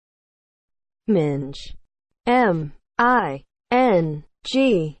Minge. M-I-N-G-E.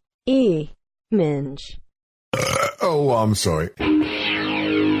 Minge. Oh, I'm sorry. They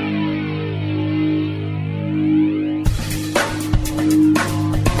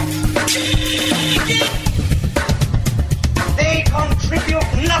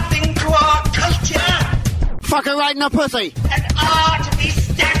contribute nothing to our culture. Fuck her right in the pussy. And are to be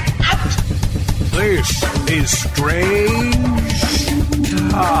stamped out. This is Strange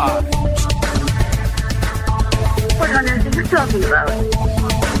Times. What on earth are you talking about?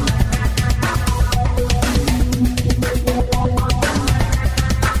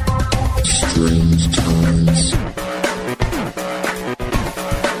 Strange Times.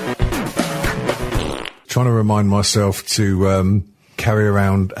 Trying to remind myself to carry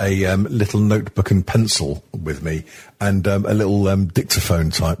around a little notebook and pencil with me and a little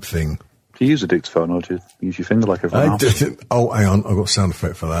dictaphone type thing. Do you use a dictaphone or do you use your finger like everyone else? Oh, hang on, I've got a sound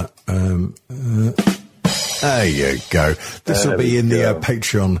effect for that. There you go. This will be in the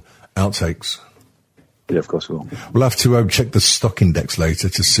Patreon outtakes. Yeah, of course we will. We'll have to check the stock index later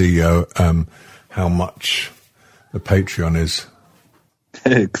to see how much the Patreon is.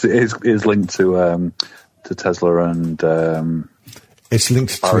 It is linked to Tesla and... it's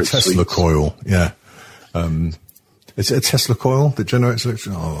linked to a Tesla coil, yeah. Is it a Tesla coil that generates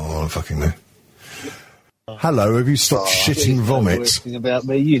electricity? Oh, I don't fucking know. Hello, have you stopped shitting vomit? About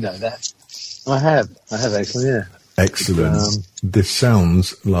me, you know that. I have actually, yeah. Excellent. This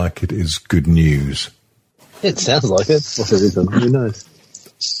sounds like it is good news. It sounds like it. What it is, who knows?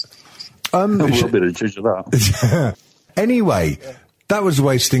 A little bit of judge of that. Anyway, that was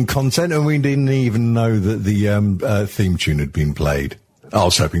wasting content, and we didn't even know that the theme tune had been played. I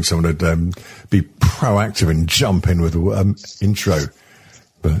was hoping someone would be proactive and jump in with the intro.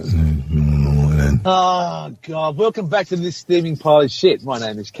 But, oh, God. Welcome back to this steaming pile of shit. My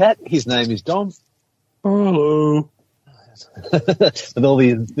name is Kat. His name is Dom. Hello. With all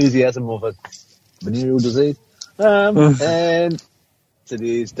the enthusiasm of a venereal disease. And it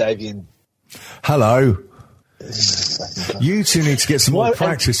is Davian. Hello. You two need to get some more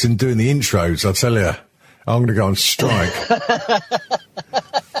practice in doing the intros, I tell you. I'm going to go on strike.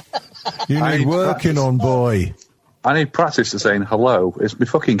 You need working on, boy. I need practice to saying hello. It's my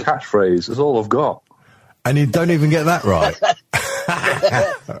fucking catchphrase. That's all I've got. And you don't even get that right.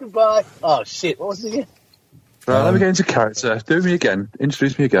 Goodbye. Oh, shit. What was it again? Right, let me get into character. Do me again.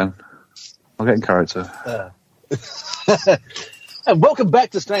 Introduce me again. I'll get in character. And welcome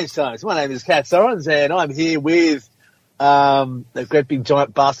back to Strange Times. My name is Kat Sorens, and I'm here with the great big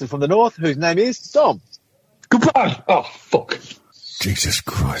giant bastard from the north, whose name is Dom. Goodbye. Oh, fuck. Jesus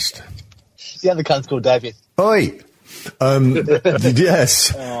Christ. The other cunt's called Davian. Oi. Yes.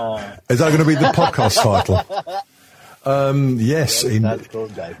 Is that going to be the podcast title? Yes,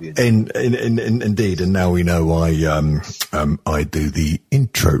 indeed. And now we know why I do the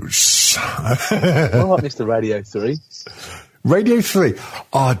intros. What about Mr. Radio 3? Radio 3?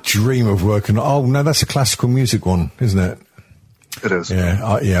 I dream of working. Oh, no, that's a classical music one, isn't it? It is. Yeah,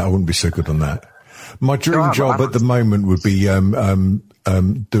 I wouldn't be so good on that. My dream job at the moment would be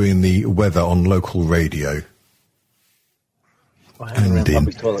doing the weather on local radio. And in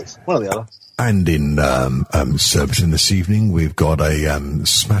public toilets. One or the other. And in Surbiton this evening, we've got a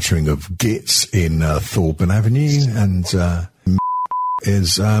smattering of gits in Thorburn Avenue, and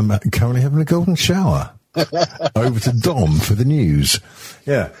is currently having a golden shower. Over to Dom for the news.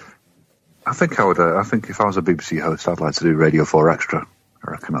 Yeah. I think I would. I think if I was a BBC host, I'd like to do Radio 4 Extra.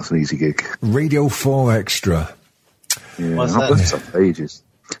 I reckon that's an easy gig. Radio 4 Extra. Yeah, I've done that for ages.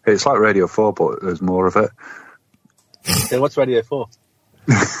 It's like Radio 4, but there's more of it. Yeah, what's Radio 4?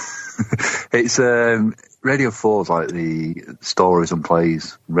 It's Radio 4 is like the stories and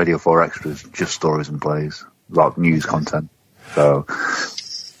plays. Radio 4 Extra is just stories and plays, like news content. So.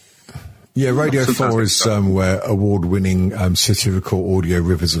 Yeah, Radio 4 is where award-winning satirical audio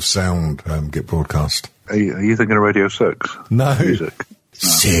rivers of sound get broadcast. Are you thinking of Radio 6? No. Music? No.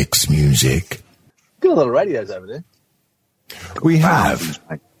 6 music. Got a lot of radios over there. We have.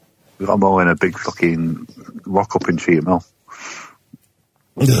 We've got them all in a big fucking lock-up in Cheetham Hill.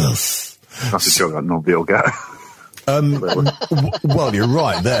 Yes. That's a joke that nobody will get. Well, you're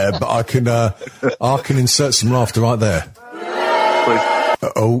right there, but I can insert some laughter right there. Please.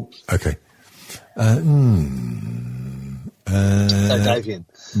 Oh, okay. So, Davian.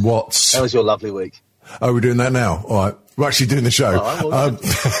 What? How was your lovely week? Oh, we're doing that now? All right. We're actually doing the show.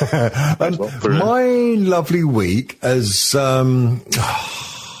 My lovely week as...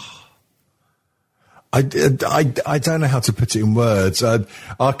 I don't know how to put it in words.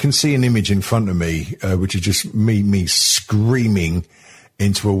 I can see an image in front of me, which is just me screaming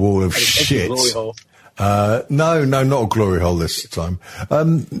into a wall of It's a shit. glory hole. No, not a glory hole this time.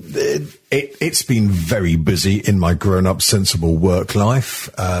 It's been very busy in my grown-up, sensible work life,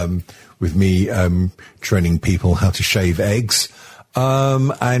 with me training people how to shave eggs,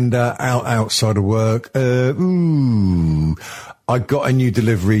 and outside of work. I got a new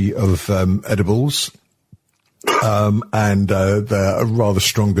delivery of edibles. And they're rather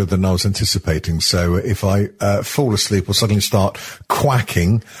stronger than I was anticipating. So if I fall asleep or suddenly start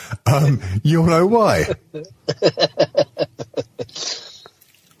quacking, you'll know why.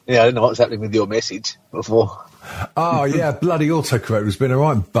 Yeah, I don't know what's happening with your message before. Oh, yeah, bloody autocorrect has been a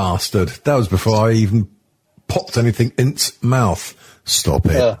right bastard. That was before I even popped anything in its mouth. Stop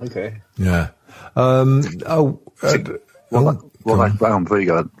it. Yeah, okay. Yeah. What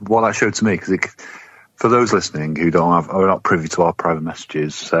that showed to me, because for those listening who are not privy to our private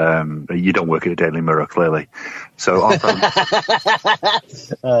messages, you don't work at the Daily Mirror, clearly. So,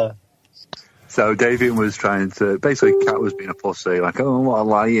 so Davian was trying to, basically, Kat was being a pussy, like, oh, what a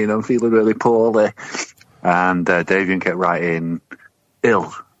lie, I'm feeling really poorly. And Davian kept writing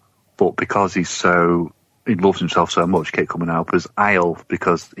ill, but because he loves himself so much, he kept coming out as I'll,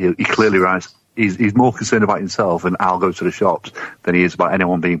 because he clearly writes, he's more concerned about himself and I'll go to the shops than he is about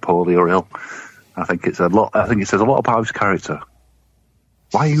anyone being poorly or ill. I think it says a lot about his character.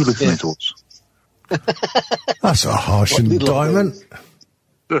 Why are you listening to us? That's a harsh indictment.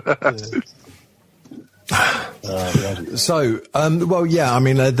 So, well, yeah, I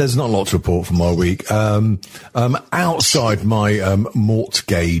mean, there's not a lot to report from my week. Outside my mort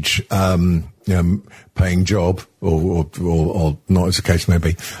gauge paying job, or not, as the case may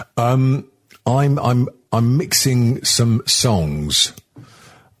be, I'm mixing some songs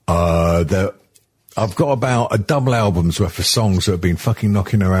that I've got about a double album's worth of songs that have been fucking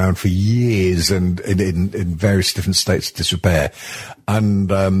knocking around for years and in various different states of disrepair. And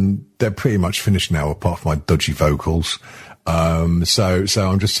they're pretty much finished now, apart from my dodgy vocals. So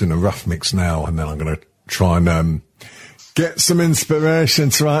I'm just in a rough mix now, and then I'm going to try and get some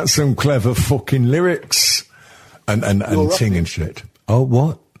inspiration to write some clever fucking lyrics and ting and shit. Oh,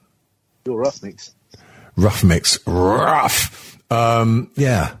 what? Your rough mix. Rough mix. Rough.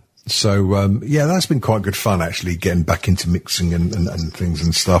 Yeah. So, yeah, that's been quite good fun, actually, getting back into mixing and things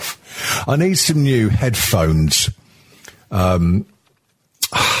and stuff. I need some new headphones. And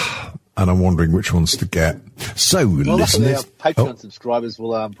I'm wondering which ones to get. So, listeners. Our Patreon subscribers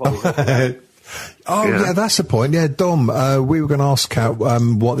will probably. Yeah, that's the point. Yeah, Dom, we were going to ask Kat,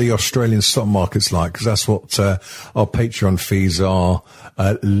 what the Australian stock market's like, because that's what our Patreon fees are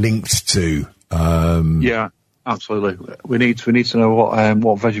linked to. Yeah. Absolutely, we need to know what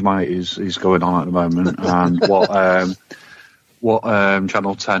Vegemite is going on at the moment, and what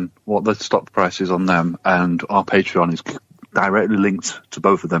Channel 10, what the stock price is on them, and our Patreon is directly linked to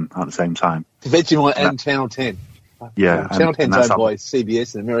both of them at the same time. Vegemite and Channel 10. Yeah, Channel 10's owned by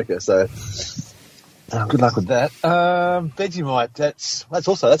CBS in America, so good luck with that. Vegemite, that's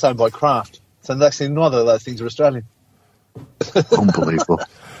owned by Kraft, so actually neither of those things are Australian. Unbelievable.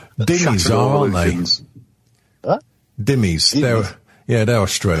 Dimmies are, aren't they? What? Dimmies. They're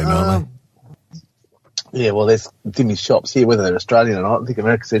Australian, aren't they? Yeah, well, there's Dimmy shops here, whether they're Australian or not. I think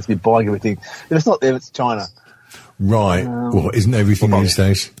America seems to be buying everything. If it's not them, it's China. Right. Well, isn't everything these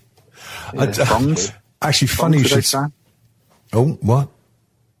days? Yeah. Thongs? Actually, funny you should say. Oh, what?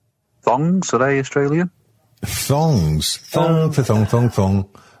 Thongs, are they Australian? Thongs. Thong for thong.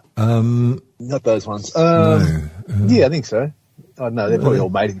 Not those ones. No. Yeah, I think so. I don't know, they're probably all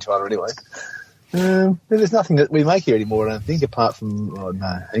made in China anyway. There's nothing that we make here anymore, I don't think, apart from,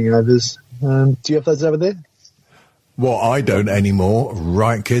 hangovers. Do you have those over there? Well, I don't anymore.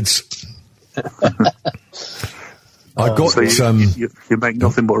 Right, kids? I got so you make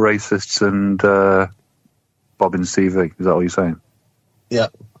nothing but racists and Bobbins TV. Is that what you're saying? Yeah.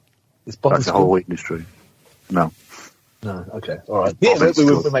 That's the whole industry. No. Okay. All right. Yeah,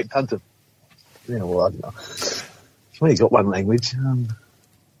 we make tons of... Yeah, well, I don't know. Well, you got one language.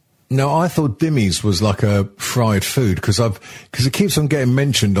 No, I thought Dimmies was like a fried food because it keeps on getting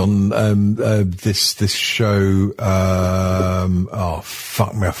mentioned on this show. Oh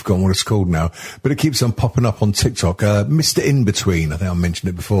fuck me, I've forgotten what it's called now. But it keeps on popping up on TikTok. Mr. In Between, I think I mentioned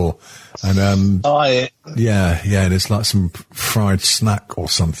it before. And yeah, and it's like some fried snack or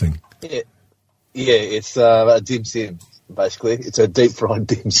something. Yeah, it's a dim sim basically. It's a deep fried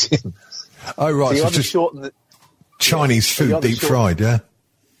dim sim. Oh right, so it's just Chinese food deep fried, yeah.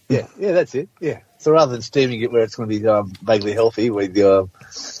 Yeah, that's it. Yeah. So rather than steaming it where it's going to be vaguely healthy with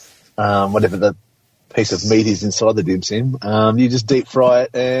whatever the piece of meat is inside the dim sim, you just deep fry it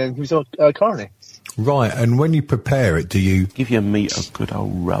and give yourself a coronary. Right, and when you prepare it, do you... Give your meat a good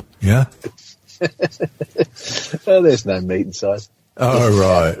old rub. Yeah? Oh, there's no meat inside. Oh,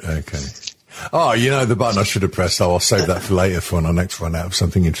 right, okay. Oh, you know the button I should have pressed. Oh, I'll save that for later for when I next run out of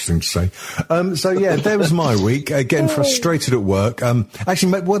something interesting to say. So, yeah, there was my week. Getting frustrated at work.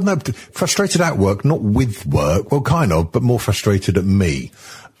 Actually, well, no, frustrated at work, not with work. Well, kind of, but more frustrated at me.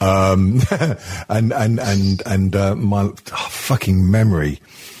 And my fucking memory.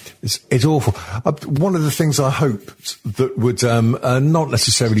 It's awful. One of the things I hoped that would not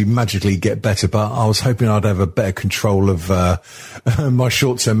necessarily magically get better, but I was hoping I'd have a better control of my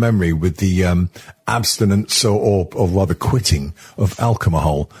short-term memory with the abstinence or rather quitting of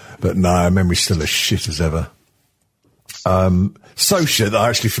alcohol. But no, memory's still as shit as ever. So shit that I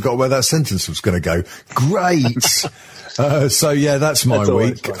actually forgot where that sentence was going to go. Great. So yeah, that's my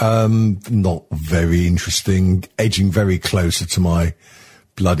week. Not very interesting. Edging very closer to my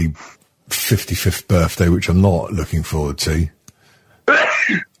bloody 55th birthday, which I'm not looking forward to.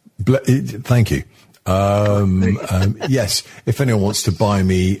 Thank you. Yes, if anyone wants to buy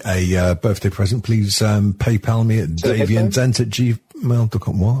me a birthday present, please PayPal me at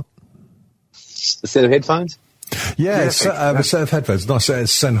davian@gmail.com. What? A set of headphones? Yeah, a set of headphones. Nice set of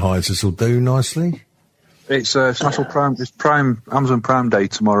Sennheisers will do nicely. It's National Prime. It's Amazon Prime Day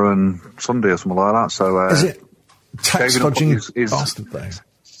tomorrow and Sunday or something like that. So is it tax dodging his bastard thing?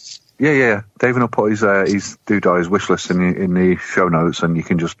 Yeah. David will put his doodah, his wish list in the show notes, and you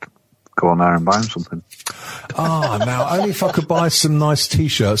can just go on there and buy him something. Now only if I could buy some nice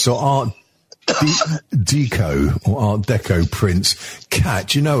T-shirts or Art Deco or Art Deco prints. Kat,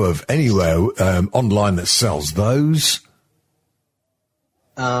 do you know of anywhere online that sells those?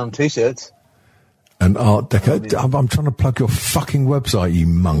 T-shirts. And Art Deco. I'm trying to plug your fucking website, you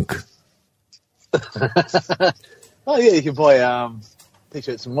monk. Oh yeah, you can buy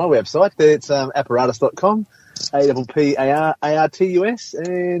T-shirts from my website. It's apparatus.com, APPARARTUS,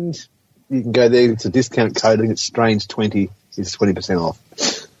 and you can go there. It's a discount code. I think it's Strange20. It's 20% off.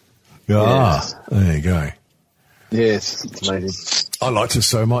 There you go. Yes, it's amazing. I liked it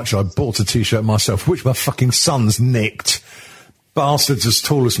so much, I bought a T-shirt myself, which my fucking son's nicked. Bastard's as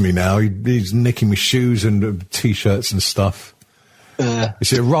tall as me now. He's nicking me shoes and T-shirts and stuff. You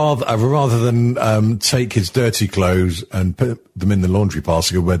see, rather than take his dirty clothes and put them in the laundry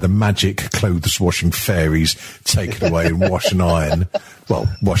basket where the magic clothes washing fairies take it away and wash and iron. Well,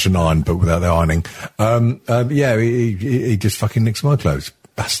 wash and iron, but without the ironing. He just fucking nicks my clothes.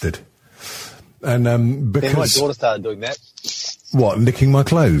 Bastard. And because my daughter started doing that. What, nicking my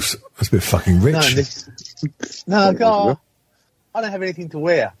clothes? That's a bit fucking rich. No, God, I don't have anything to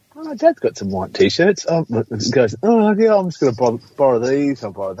wear. Oh, Dad's got some white T-shirts. It goes, oh, yeah, I'm just going to borrow these,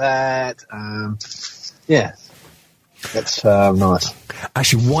 I'll borrow that. Yeah, that's nice.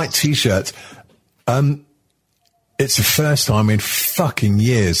 Actually, white T-shirts. It's the first time in fucking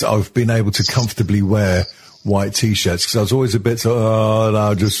years I've been able to comfortably wear white T-shirts, because I was always a bit,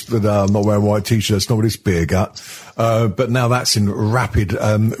 I'm not wearing white T-shirts, not with this beer gut. But now that's in rapid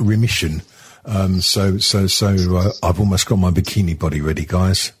remission. So I've almost got my bikini body ready,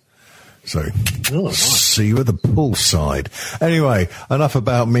 guys. So, see you at the poolside. Anyway, enough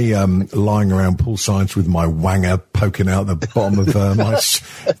about me lying around poolsides with my wanger poking out the bottom of my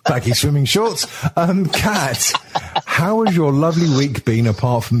baggy swimming shorts. Kat, how has your lovely week been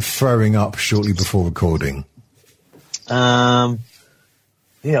apart from throwing up shortly before recording? Yeah,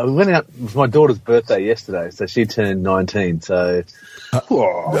 we went out for my daughter's birthday yesterday, so she turned 19. So, you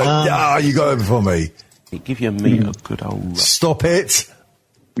got it before me. Give your meat a good old rub. Stop it.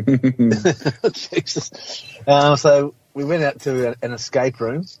 Jesus. So we went out to an escape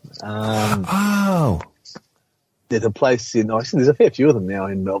room. There's a place there's a fair few of them now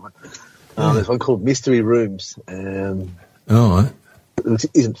in Melbourne. There's one called Mystery Rooms. All right. Which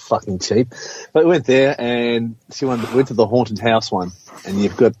isn't fucking cheap. But we went there and we went to the haunted house one. And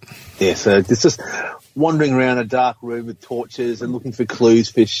you've got, so it's just wandering around a dark room with torches and looking for clues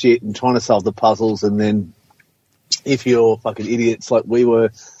for shit and trying to solve the puzzles. And then if you're fucking idiots like we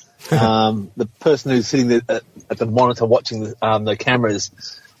were, the person who's sitting there at the monitor watching the cameras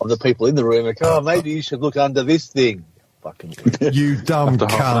of the people in the room, like, maybe you should look under this thing. Fucking you dumb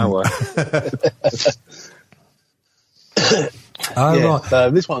cunt. Right. So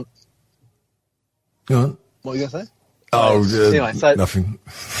this one. Go on. What were you going to say? Anyway, so nothing.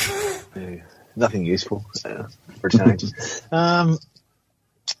 Nothing useful for a change.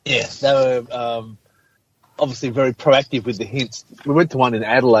 They were obviously very proactive with the hints. We went to one in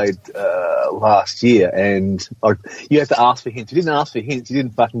Adelaide last year, and you had to ask for hints. You didn't ask for hints, you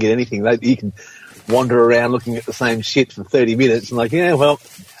didn't fucking get anything. You can wander around looking at the same shit for 30 minutes and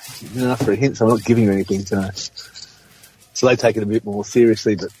enough for a hint, so I'm not giving you anything. So they take it a bit more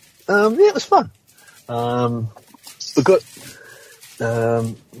seriously, but it was fun. We've got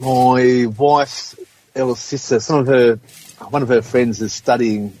my wife's elder sister. One of her friends is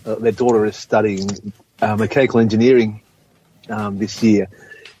studying. Their daughter is studying mechanical engineering this year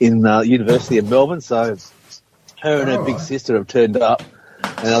in University of Melbourne. So her and her big sister have turned up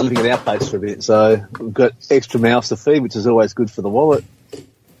and are living at our place for a bit. So we've got extra mouths to feed, which is always good for the wallet.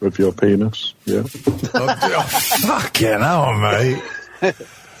 With your penis, yeah. Fucking hell, mate. I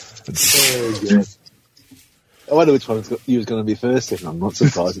wonder which one you was going to be first, and I'm not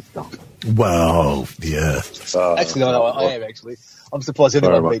surprised it's not. Well, yeah. Actually, no, I am, actually. I'm surprised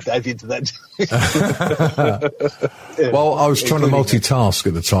anyone beat Davian to that. Well, I was trying to multitask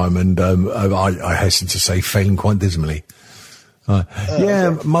at the time, and I hasten to say failing quite dismally.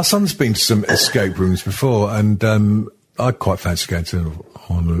 My son's been to some escape rooms before, and I quite fancy going to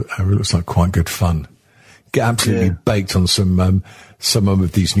one. It looks like quite good fun. Get absolutely baked on some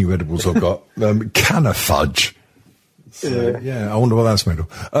of these new edibles I've got. Can of fudge. So, I wonder what that's made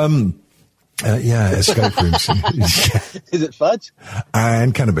of. Escape rooms. Is it fudge?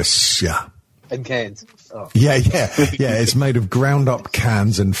 And cannabis, yeah. And cans. Oh. Yeah. It's made of ground up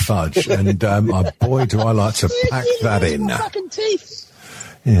cans and fudge, and boy, do I like to pack that in. Fucking teeth.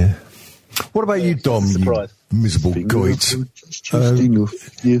 Yeah. What about you, Dom? You miserable goit.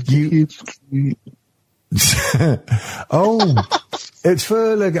 Oh, it's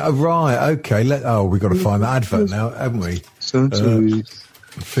for right. Okay. We've got to find the advert now, haven't we?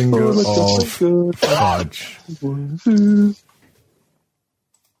 Finger of fudge.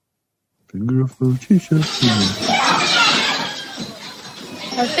 Finger of fudge is just enough.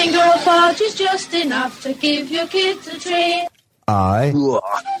 A finger of fudge is just enough to give your kids a treat. Aye.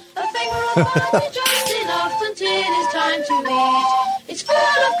 A finger of fudge is just enough until it's time to eat. It's full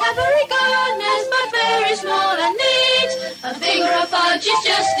of calorie goodness, but very small and neat. A finger of fudge is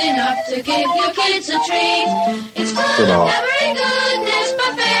just enough to give your kids a treat. It's full of calorie goodness,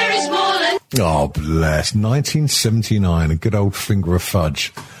 but very small and... Oh, bless. 1979, a good old finger of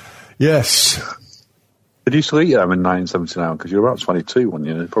fudge. Yes. Did you still eat them in 1979? Because you were about 22, weren't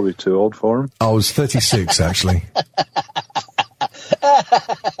you? Probably too old for them. I was 36, actually.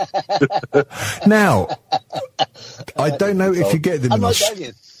 Now, I don't know if you get them in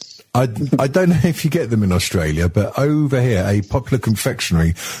Australia. I don't know if you get them in Australia, but over here, a popular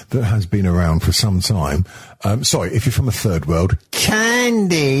confectionery that has been around for some time. Sorry, if you're from a third world,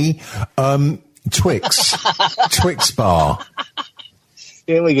 candy, Twix, Twix bar.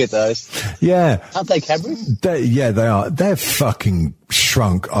 Yeah, we get those. Yeah. Aren't they Cadbury? They are. They're fucking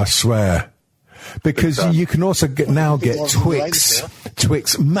shrunk, I swear. Because you can also get Twix,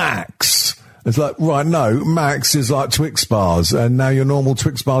 Twix Max. It's like, right, no, Max is like Twix bars, and now your normal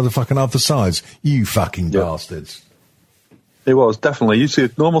Twix bars are fucking half the size. You fucking bastards. It was, definitely. You see,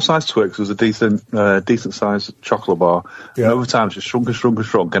 normal size Twix was a decent sized chocolate bar. Yeah. And over time, it's just shrunk,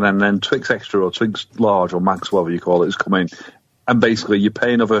 and then Twix Extra or Twix Large or Max, whatever you call it, is coming. And basically, you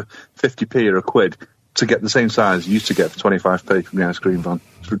pay another 50p or a quid to get the same size you used to get for 25p from the ice cream van.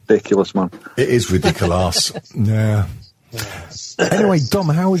 It's ridiculous, man. It is ridiculous. Yeah. Anyway, Dom,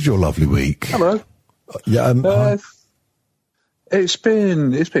 how was your lovely week? Hello. Yeah. It's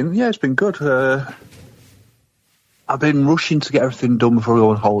been good. I've been rushing to get everything done before I go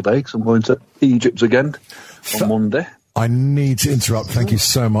on holiday because I'm going to Egypt again on Monday. I need to interrupt. Thank you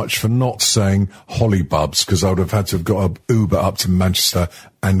so much for not saying hollybubs, because I would have had to have got an Uber up to Manchester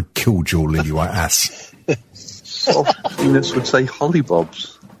and killed your lily white ass. Venus would say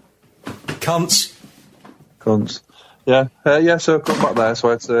hollybobs. Cunts. Yeah. So I've got back there, so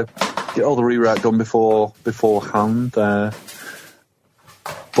I had to get all the rewrite done beforehand. But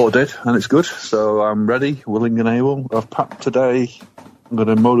I did, and it's good. So I'm ready, willing and able. I've packed today. I'm going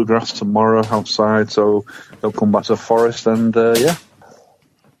to mow the grass tomorrow outside, so they'll come back to the forest, and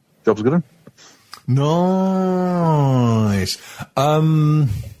job's good. Nice.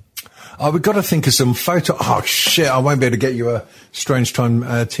 We've got to think of some photo. Oh shit! I won't be able to get you a Strange Time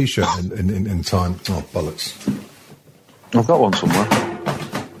T-shirt in time. Oh bollocks! I've got one somewhere.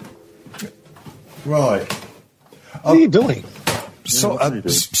 Right. What are you doing? Sorry,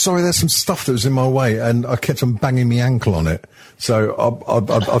 there's some stuff that was in my way, and I kept on banging my ankle on it. So I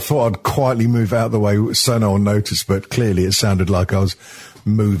thought I'd quietly move out of the way so no one noticed, but clearly it sounded like I was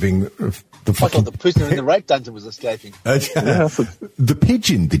moving. I thought the prisoner in the rape dungeon was escaping. The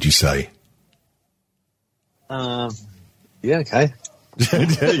pigeon, did you say? Yeah, okay.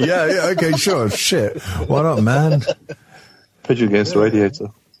 yeah, okay, sure. Shit. Why not, man? Pigeon against the radiator.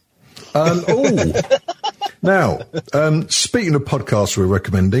 Now, speaking of podcasts we're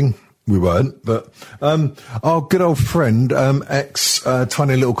recommending, we weren't, but our good old friend,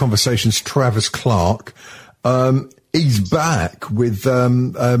 Tiny Little Conversations, Travis Clark, he's back with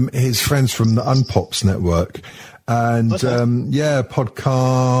his friends from the Unpops Network. And, podcast,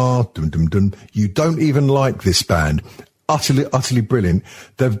 You Don't Even Like This Band. Utterly brilliant.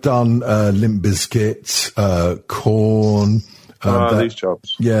 They've done Limp Bizkit, Korn. These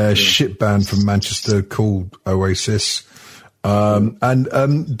jobs. Yeah, shit band from Manchester called Oasis. And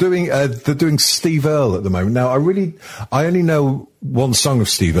they're doing Steve Earle at the moment. Now, I only know one song of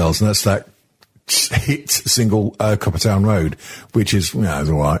Steve Earle's, and that's that hit single, Coppertown Road, which is, it's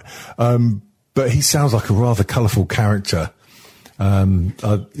all right. But he sounds like a rather colourful character. I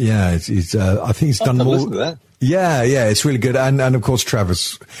think he's done more. Listen to that. Yeah, it's really good. And of course,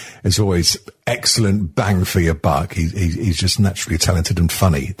 Travis is always excellent bang for your buck. He's just naturally talented and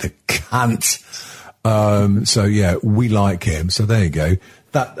funny. The cunt. So yeah, we like him. So there you go.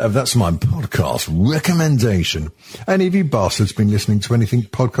 That's my podcast recommendation. Any of you bastards been listening to anything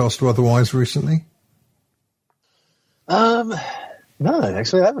podcast or otherwise recently? No,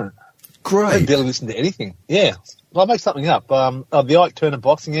 actually I haven't. Great. I barely listen to anything. Yeah. Well, I'll make something up. The Ike Turner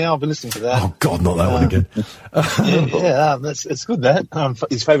boxing hour, I've been listening to that. Oh, God, not that one again. It's good, that.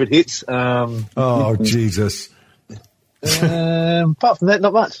 His favourite hits. Jesus. Apart from that,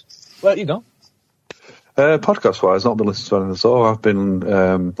 not much. Well, you know. Podcast-wise, not been listening to anything at all. I've been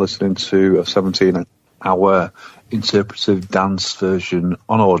listening to a 17-hour interpretive dance version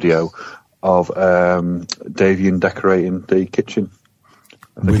on audio of Davian decorating the kitchen.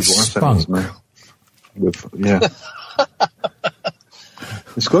 With spunk. It's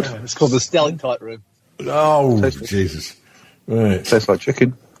good. It's called the Stalactite Room. Oh, Jesus. Right. Tastes like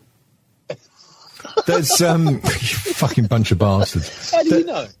chicken. There's you fucking bunch of bastards. How do you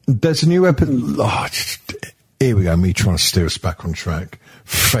know? There's a new episode. Here we go, me trying to steer us back on track,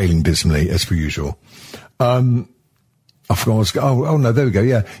 failing dismally as per usual. I forgot what I was. Oh no, there we go.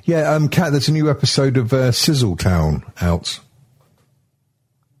 Yeah. Kat, there's a new episode of Sizzletown out.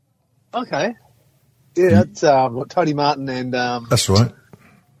 Okay. Yeah, that's Tony Martin and that's right.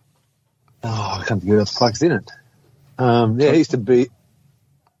 I can't think of the fuck's in it. He used to be.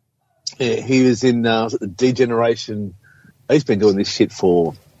 Yeah, he was in the Degeneration. He's been doing this shit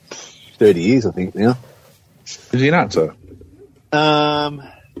for 30 years, I think, now. Is he an actor? No,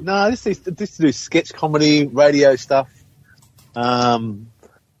 this is to do sketch comedy, radio stuff. I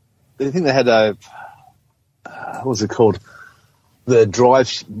think they had what was it called? The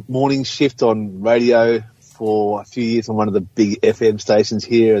drive morning shift on radio for a few years on one of the big FM stations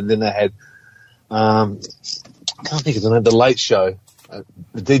here, and then they had I can't think of the name, the Late Show,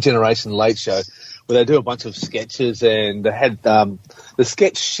 the Degeneration Late Show, where they do a bunch of sketches, and they had the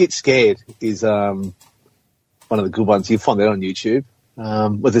sketch Shit Scared is one of the good ones. You find that on YouTube.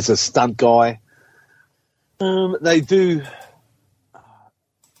 Where there's a stunt guy. They do.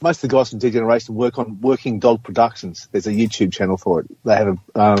 Most of the guys from Degeneration work on Working Dog Productions. There's a YouTube channel for it. They have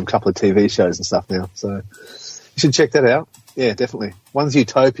a couple of TV shows and stuff now. So you should check that out. Yeah, definitely. One's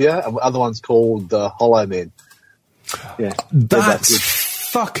Utopia, and the other one's called The Hollow Men. Yeah. That's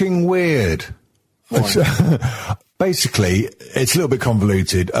fucking weird. Basically, it's a little bit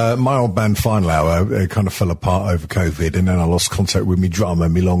convoluted. My old band Final Hour kind of fell apart over COVID, and then I lost contact with me drummer,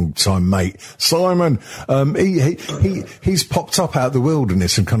 my long-time mate Simon. He's popped up out of the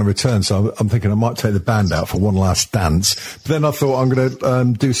wilderness and kind of returned. So I'm thinking I might take the band out for one last dance. But then I thought I'm going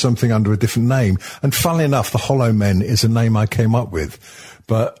to do something under a different name. And funnily enough, The Hollow Men is a name I came up with.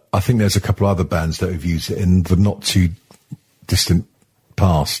 But I think there's a couple of other bands that have used it in the not too distant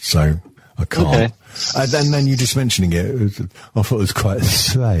past. So I can't. Okay. And then you just mentioning it, I thought it was quite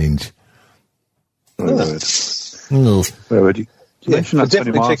strange. Where would you mention that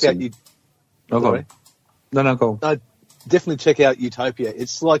Tony Martin? No, go on. Definitely check out Utopia.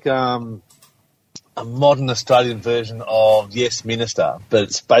 It's like a modern Australian version of Yes Minister, but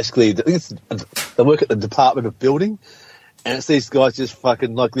it's basically, they work at the Department of Building, and it's these guys just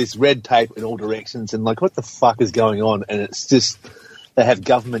fucking like this red tape in all directions, and like, what the fuck is going on? And it's just, they have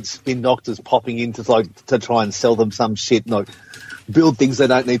government spin doctors popping in to try and sell them some shit, like build things they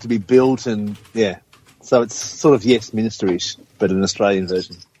don't need to be built, and yeah. So it's sort of Yes Minister-ish, but an Australian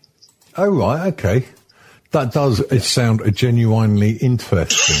version. Oh, right, okay. That does sound genuinely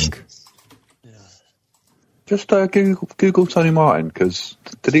interesting. Yeah. Just Google Tony Martin, because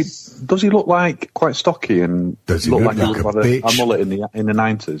does he look like quite stocky and does he look like a mullet in the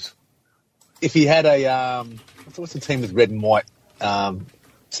 90s? If he had a what's the team with red and white?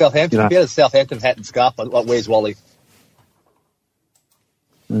 Southampton. Yeah. If he had a Southampton hat and scarf, like Where's Wally?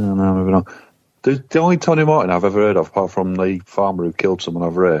 No, moving on. The only Tony Martin I've ever heard of, apart from the farmer who killed someone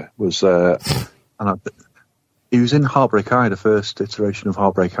over here, was he was in Heartbreak High, the first iteration of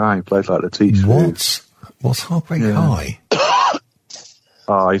Heartbreak High. He played like the teacher. What's Heartbreak High?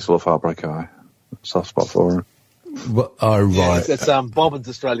 I used to love Heartbreak High. Soft spot for him. Well, oh, right. It's Bobbin's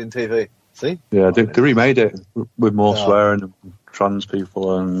Australian TV. See? Yeah, they remade it with more swearing and trans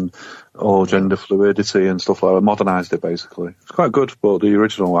people and all gender fluidity and stuff like that. Modernised it, basically. It's quite good, but the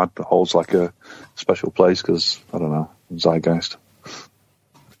original holds like a special place because, I don't know, zeitgeist.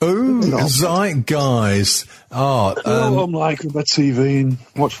 Ooh, zeitgeist. Oh, I'm like with my TV and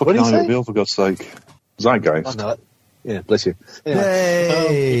watch fucking Eye Bill, for God's sake. Zeitgeist. I know it. Yeah, bless you.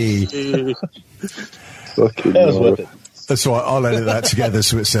 Yay! Fucking that was worth it. That's all right, I'll edit that together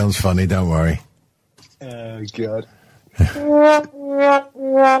so it sounds funny, don't worry. Oh, God.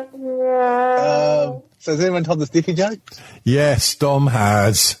 So has anyone told the Stiffy joke? Yes, Dom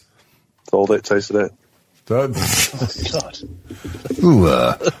has. Told it, tasted it. Oh, God. Ooh,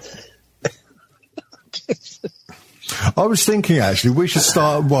 I was thinking, actually, we should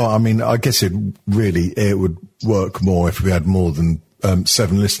start... Well, I mean, I guess it would work more if we had more than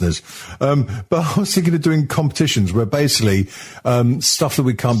 7 listeners. But I was thinking of doing competitions where basically stuff that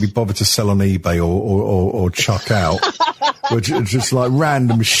we can't be bothered to sell on eBay or chuck out, which is just like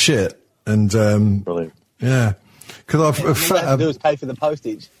random shit. And, brilliant. Yeah. Because all I have to do is pay for the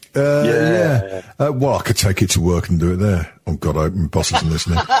postage. Yeah. Well, I could take it to work and do it there. Oh, God, I hope my boss isn't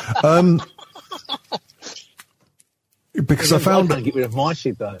listening. Because I found... I can't get rid of my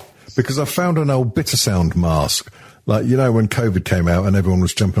shit, though. Because I found an old Bitter Sound mask. Like, you know, when COVID came out and everyone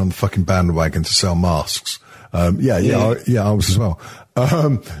was jumping on the fucking bandwagon to sell masks. I was as well.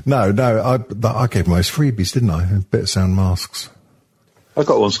 I gave them those freebies, didn't I? Bitter Sound masks. I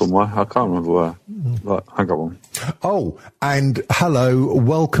got one somewhere. I can't remember where. But I got one. Oh, and hello,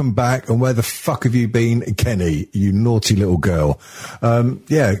 welcome back. And where the fuck have you been, Kenny? You naughty little girl.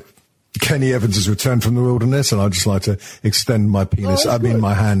 Kenny Evans has returned from the wilderness, and I'd just like to extend my penis.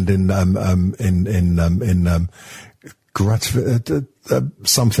 My hand in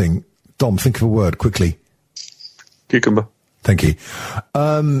something. Dom, think of a word quickly. Cucumber. Thank you.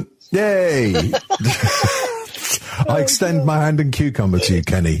 Yay! I extend my hand in cucumber to you,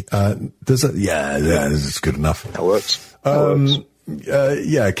 Kenny. Does it? Yeah, this is good enough. That works.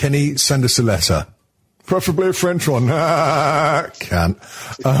 Kenny, send us a letter. Preferably a French one. Can't.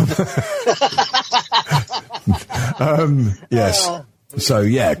 Yes.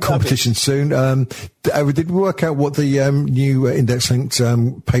 So, competition soon. Did we work out what the new index-linked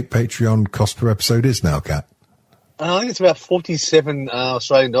Patreon cost per episode is now, Kat? I think it's about 47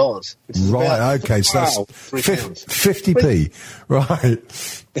 Australian dollars. Right, okay, so that's 50p. Right.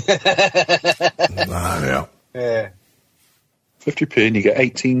 Yeah. 50p and you get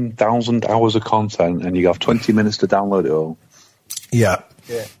 18,000 hours of content and you have 20 minutes to download it all. Yeah.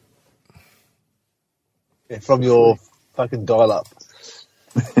 Yeah, from your fucking dial-up.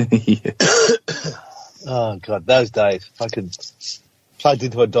 Yeah. Oh, God, those days. Fucking plugged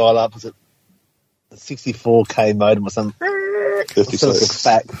into a dial-up. Was it a 64K modem or something?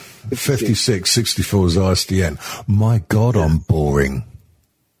 56. 56, 64 is ISDN. My God, I'm boring.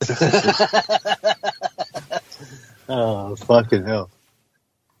 Oh, fucking hell.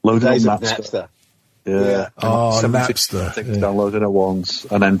 Loading on Napster. Yeah. Oh, 70 Napster. things downloading at once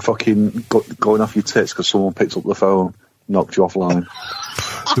and then fucking going off your tits because someone picked up the phone, knocked you offline.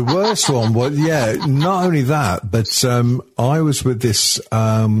 The worst one was, not only that, but I was with this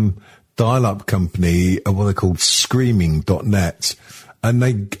dial-up company, what they called Screaming.net,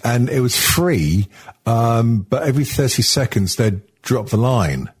 and it was free, but every 30 seconds they'd drop the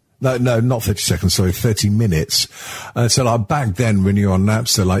line. No, not 30 seconds, sorry, 30 minutes. So like back then when you were on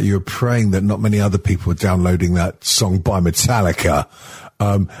Napster, like you were praying that not many other people were downloading that song by Metallica,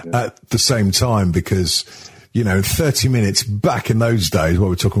 at the same time because, 30 minutes back in those days,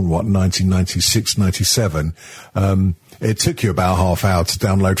 we're talking, 1996, 97, it took you about half hour to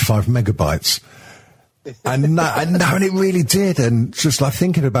download 5 megabytes. And it really did. And just like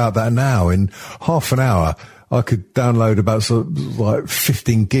thinking about that now, in half an hour, I could download about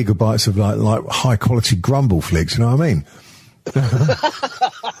 15 gigabytes of like high quality grumble flicks. You know what I mean?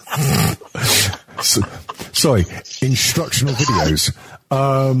 Sorry, instructional videos.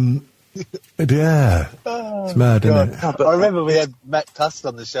 It's mad, isn't it? I remember we had Matt Tusk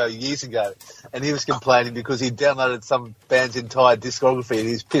on the show years ago, and he was complaining because he downloaded some band's entire discography, and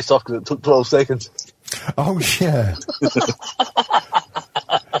he was pissed off because it took 12 seconds. Oh, yeah.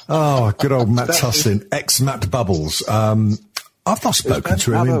 Oh, good old Matt Tustin, ex-Matt Bubbles. I've not spoken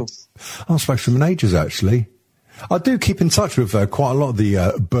to him. I've not spoken to him in ages, actually. I do keep in touch with quite a lot of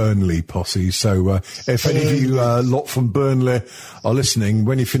the Burnley posse. So if any of you lot from Burnley are listening,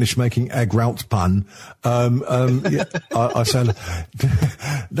 when you finish making egg rout pan, yeah, I said,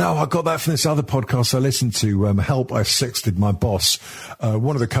 no, I got that from this other podcast I listened to. Help! I sexted my boss.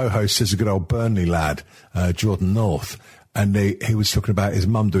 One of the co-hosts is a good old Burnley lad, Jordan North. And he was talking about his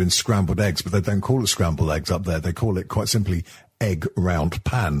mum doing scrambled eggs, but they don't call it scrambled eggs up there. They call it quite simply egg round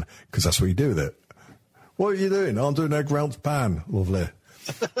pan, because that's what you do with it. What are you doing? I'm doing egg round pan. Lovely.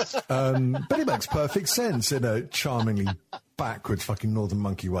 But it makes perfect sense in a charmingly backward fucking Northern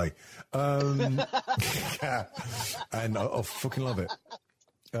Monkey way. Yeah. And I fucking love it.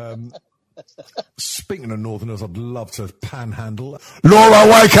 Speaking of Northerners, I'd love to panhandle.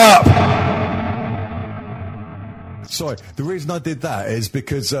 Laura, wake up! Sorry, the reason I did that is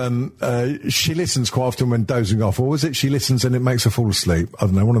because she listens quite often when dozing off. Or was it she listens and it makes her fall asleep? I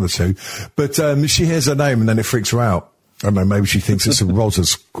don't know, one of the two. But she hears her name and then it freaks her out. I don't know, maybe she thinks it's a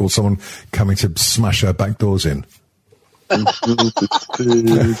Rosas or someone coming to smash her back doors in.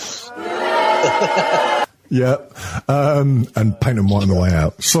 Yeah, and paint them white on the way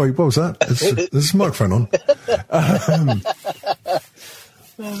out. Sorry, what was that? There's a microphone on.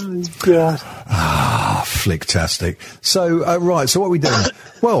 Oh, God. Flicktastic. So, right, so what are we doing?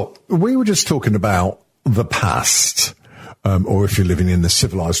 Well, we were just talking about the past, or if you're living in the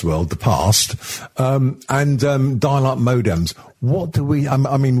civilized world, the past, and dial-up modems. What do we,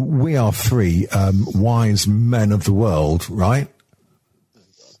 I mean, we are three wise men of the world, right?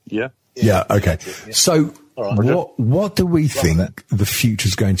 Yeah. Yeah, okay. So, what do we think the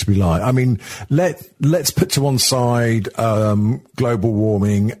future's going to be like? I mean, let's put to one side global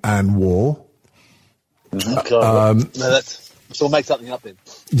warming and war. Mm-hmm. So we'll make something up then.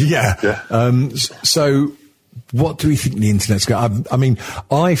 Yeah. So, what do we think the internet's going? I mean,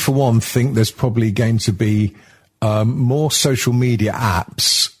 I for one think there's probably going to be more social media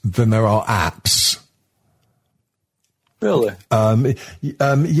apps than there are apps. Really?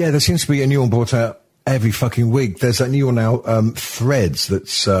 Yeah, there seems to be a new one brought out every fucking week. There's that new one now, Threads,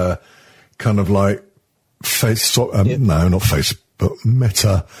 that's kind of like no, not Facebook, but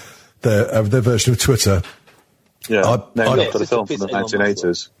Meta, their version of Twitter. Yeah, named after the film from the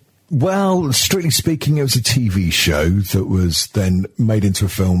 1980s. Well, strictly speaking, it was a TV show that was then made into a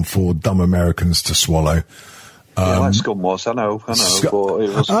film for dumb Americans to swallow. Yeah, like Scum was, I know, but it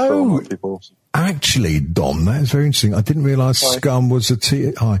was a film that people... Actually, Dom, that is very interesting. I didn't realise Scum was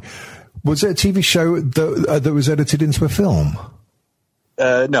was it a TV show that was edited into a film?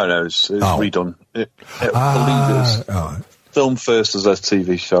 No, it was redone. I believe it's filmed first as a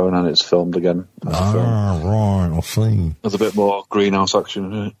TV show and then it's filmed again as a film. Right, I see. There's a bit more greenhouse action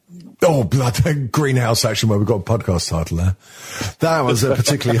in it. Oh, blood, greenhouse action, where we've got a podcast title there. That was a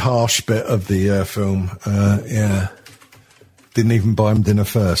particularly harsh bit of the film. Yeah. Didn't even buy him dinner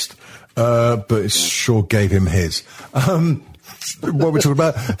first. But it sure gave him his. What we're talking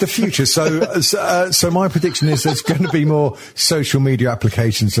about, the future. So my prediction is there's going to be more social media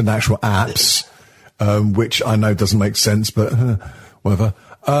applications than actual apps, which I know doesn't make sense, but whatever.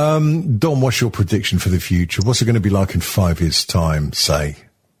 Don, what's your prediction for the future? What's it going to be like in 5 years' time, say?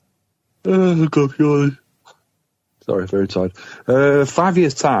 Oh, God, sorry, very tired. 5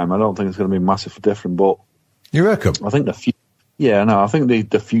 years' time, I don't think it's going to be massively different, but... You reckon? I think I think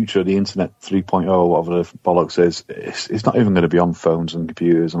the future of the internet 3.0, whatever the bollocks is, it's not even going to be on phones and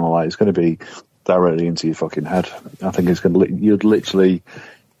computers and all that. It's going to be directly into your fucking head. I think it's going to, you'd literally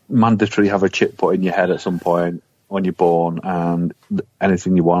mandatorily have a chip put in your head at some point when you're born, and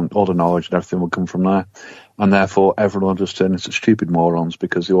anything you want, all the knowledge and everything will come from there. And therefore, everyone will just turn into stupid morons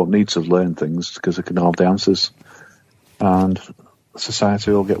because they won't need to learn things because they can have the answers. And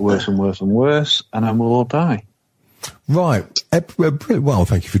society will get worse and worse and worse, and then we'll all die. Right. Well,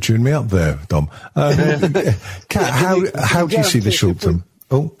 thank you for tuning me up there, Dom. Kat, how do you see the short term?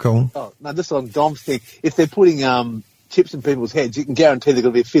 Oh, go on. Oh, no, this is on Dom's thing. If they're putting chips in people's heads, you can guarantee they're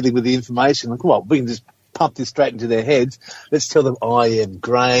going to be fiddling with the information. Like, well, we can just pump this straight into their heads. Let's tell them I am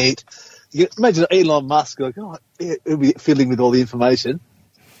great. You can imagine Elon Musk like, he'll be fiddling with all the information.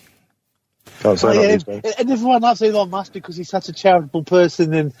 And everyone loves Elon Musk because he's such a charitable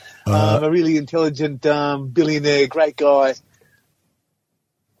person and a really intelligent billionaire, great guy.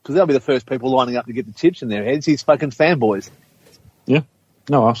 Because they'll be the first people lining up to get the chips in their heads. He's fucking fanboys. Yeah.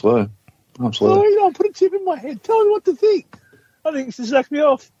 No, absolutely. Oh, put a chip in my head. Tell me what to think. I think it's to suck me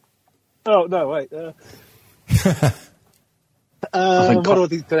off. Oh, no, wait. What do I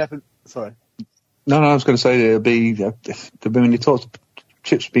think could happen? Sorry. No, I was going to say it'll be when you talk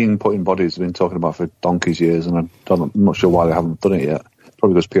chips being put in bodies, have been talking about for donkey's years, and I'm not sure why they haven't done it yet.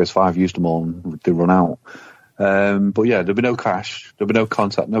 Probably because PS5 used them all and they run out. But yeah, there'll be no cash, there'll be no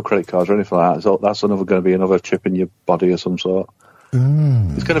contact, no credit cards or anything like that. So that's going to be another chip in your body of some sort.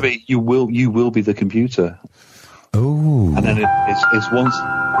 It's going to be you will be the computer. Oh, and then it's one.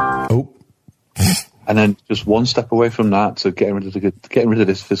 Oh, and then just one step away from that to getting rid of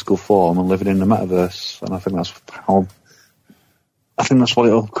this physical form and living in the metaverse. And I think that's what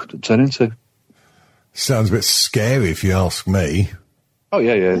it'll turn into. Sounds a bit scary if you ask me. Oh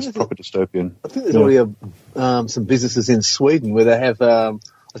yeah, it's proper dystopian. I think there's already some businesses in Sweden where they have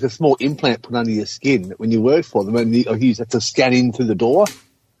like a small implant put under your skin that when you work for them, and you have to scan in through the door.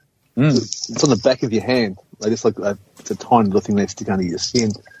 It's on the back of your hand. They just it's a tiny little thing they stick under your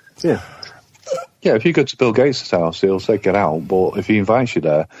skin. Yeah. Yeah, if you go to Bill Gates' house, he'll say get out, but if he invites you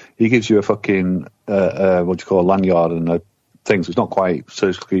there, he gives you a fucking, a lanyard and things. It's not quite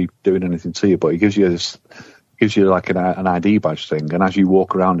surgically doing anything to you, but he gives you like an ID badge thing, and as you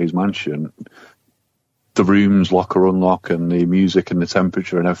walk around his mansion, the rooms lock or unlock, and the music and the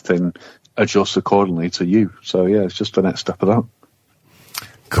temperature and everything adjusts accordingly to you. So yeah, it's just the next step of that.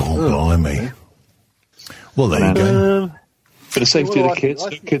 God blimey. Well, there you go. For the safety of the kids, no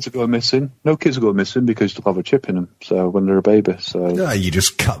kids are going missing. No kids are going missing because they'll have a chip in them. So when they're a baby, yeah, you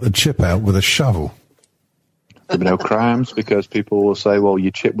just cut the chip out with a shovel. There'll be no crimes because people will say, "Well,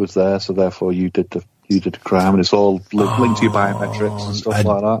 your chip was there, so therefore you did the crime," and it's all linked to your biometrics and stuff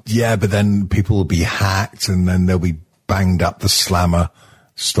like that. Yeah, but then people will be hacked, and then they'll be banged up the slammer.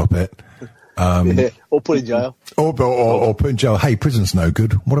 Stop it. Or put in jail. Or put in jail. Hey, prison's no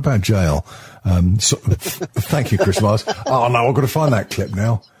good. What about jail? Thank you, Chris Morris. Oh, no, I've got to find that clip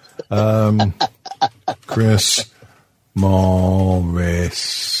now. Chris Morris,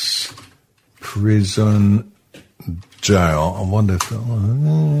 prison, jail. I wonder if...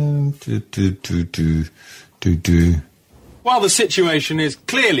 While the situation is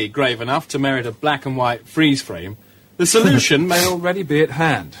clearly grave enough to merit a black and white freeze frame, the solution may already be at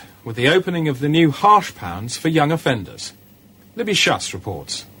hand, with the opening of the new harsh pounds for young offenders. Libby Schuss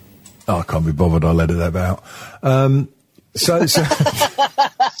reports. Oh, I can't be bothered. I'll let it out. So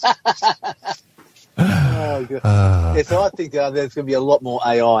Oh, God. So I think there's going to be a lot more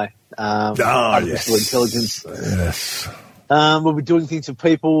AI. Artificial intelligence. Yes. We'll be doing things for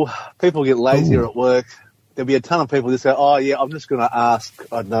people. People get lazier at work. There'll be a ton of people that say, "Oh, yeah, I'm just going to ask,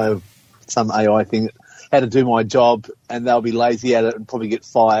 I don't know, some AI thing, how to do my job," and they'll be lazy at it and probably get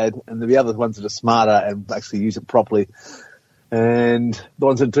fired. And there'll be other ones that are smarter and actually use it properly. And the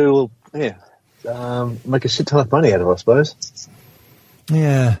ones that do will, make a shit ton of money out of it, I suppose.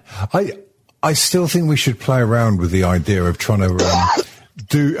 Yeah. I still think we should play around with the idea of trying to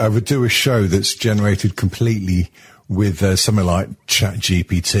do a show that's generated completely with something like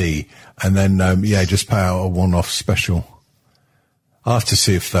ChatGPT, and then just pay out a one-off special. I have to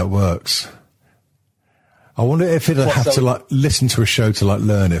see if that works. I wonder if it'll have to listen to a show to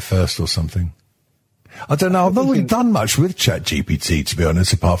learn it first or something. I don't know. I've not really done much with ChatGPT, to be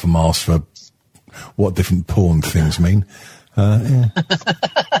honest, apart from ask for what different porn things mean. Yeah.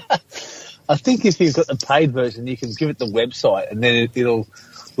 I think if you've got the paid version, you can give it the website, and then it'll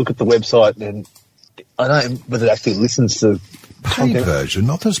look at the website, and I don't know whether it actually listens to paid version.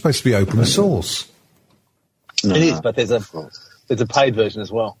 Not that's supposed to be open source. No. It is, but there's a paid version as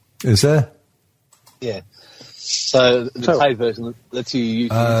well. Is there? Yeah. So the paid version lets you use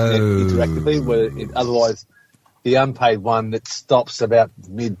the internet interactively, where otherwise the unpaid one that stops about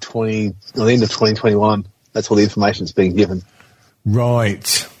the end of 2021. That's all the information's being given.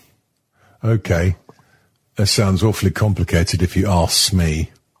 Right. Okay. That sounds awfully complicated if you ask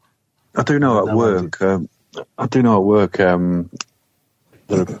me. I do know at work. There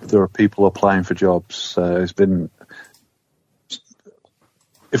are people applying for jobs. It's been.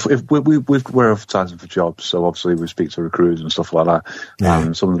 If we're advertising for jobs, so obviously we speak to recruiters and stuff like that.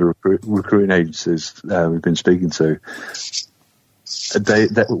 Yeah. Some of the recruiting agencies we've been speaking to,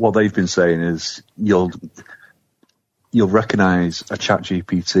 what they've been saying is you'll recognise a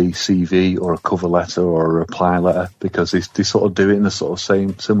ChatGPT CV or a cover letter or a reply letter because they sort of do it in a sort of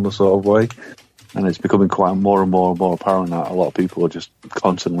similar sort of way, and it's becoming quite more and more apparent that a lot of people are just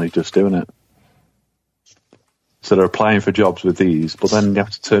constantly just doing it. So they're applying for jobs with these, but then you have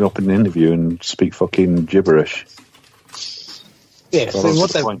to turn up in an interview and speak fucking gibberish. Yeah, so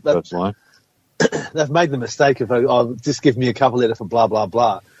what they've made the mistake of, just give me a cover letter for blah, blah,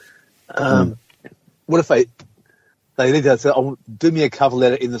 blah. What if they need to say, do me a cover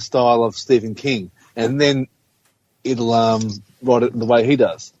letter in the style of Stephen King, and then it'll write it the way he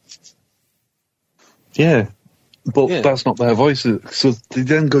does. Yeah, but that's not their voice. So they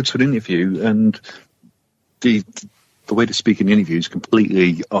then go to an interview, and the way to speak in the interview is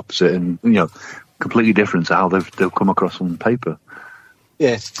completely opposite. And completely different to how they've come across on paper.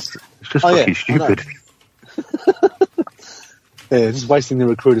 Yeah. It's just fucking stupid. Yeah, just wasting the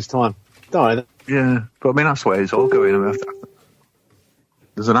recruiter's time. Don't. Yeah, but I mean, that's the way it's all going. I mean,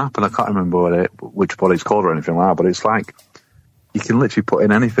 there's an app, and I can't remember which body it's called or anything like that, but it's like you can literally put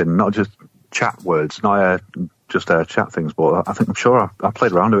in anything, not just chat words, not just chat things, but I'm sure I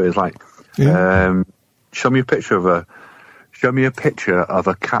played around with it. It's like, show me a picture of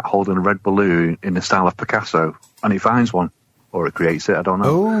a cat holding a red balloon in the style of Picasso, and it finds one, or it creates it, I don't know.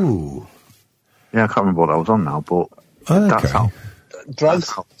 Oh. Yeah, I can't remember what I was on now, but okay. That's how.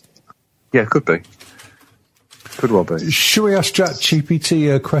 Drugs? Yeah, could be. Could well be. Should we ask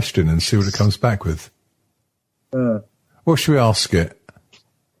ChatGPT a question and see what it comes back with? What should we ask it?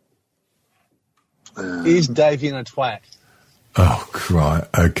 Is Davian a twat? Oh, right.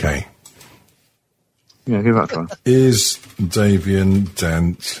 Okay. Yeah, give that a try. Is Davian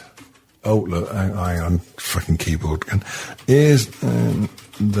Dent... Oh, look, hang on. Fucking keyboard again. Is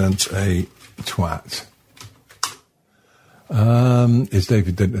Dent a twat? Is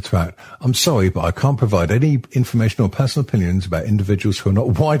David Dent a twat? I'm sorry, but I can't provide any information or personal opinions about individuals who are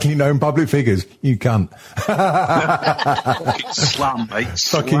not widely known public figures. You can't. Fucking slam, mate.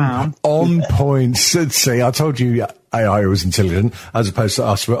 Fucking Slam. on point. See, I told you AI was intelligent, as opposed to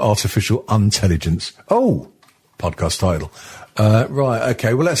us, we're artificial intelligence. Oh, podcast title. Right,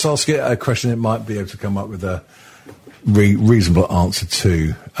 okay. Well, let's ask it a question it might be able to come up with a reasonable answer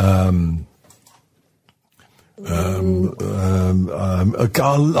to. The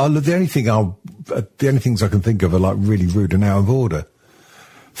only things I can think of are like really rude and out of order.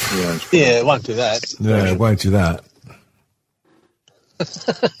 Yeah, it won't do that. Yeah, it won't do that.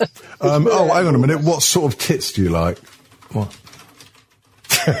 Oh, hang on a minute. What sort of tits do you like? What?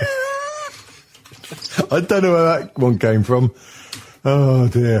 I don't know where that one came from. Oh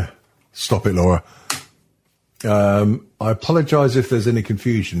dear. Stop it, Laura. I apologise if there's any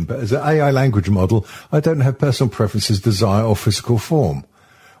confusion, but as an AI language model, I don't have personal preferences, desire, or physical form.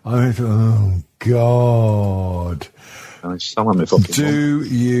 Oh, God. Do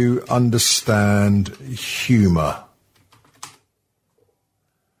you understand humour?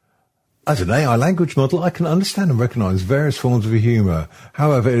 As an AI language model, I can understand and recognise various forms of humour.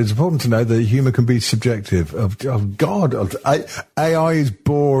 However, it is important to note that humour can be subjective. Oh, God. AI is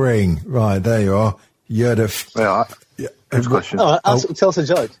boring. Right, there you are. You're the... Next question. Tell us a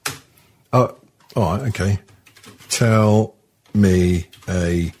joke. Oh, all right, okay. Tell me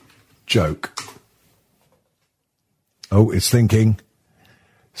a joke. Oh, it's thinking.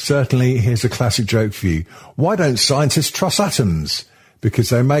 Certainly, here's a classic joke for you. Why don't scientists trust atoms? Because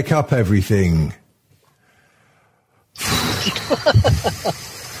they make up everything.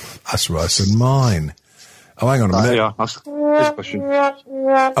 That's worse than mine. Oh, hang on a minute. Yeah, that's this question.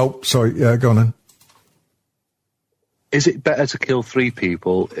 Oh, sorry. Yeah, go on then. Is it better to kill 3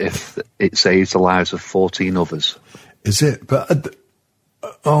 people if it saves the lives of 14 others? Is it? But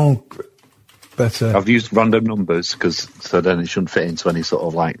better. I've used random numbers so then it shouldn't fit into any sort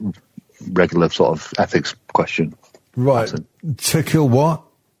of like regular sort of ethics question. Right. To kill what?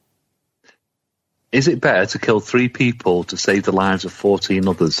 Is it better to kill 3 people to save the lives of 14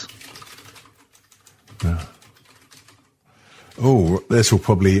 others? Yeah. Oh, this will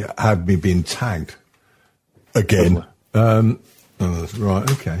probably have me being tagged again.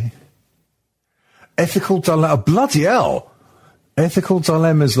 Right, okay. Ethical dilemma. Bloody hell! Ethical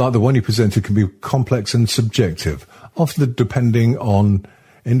dilemmas like the one you presented can be complex and subjective, often depending on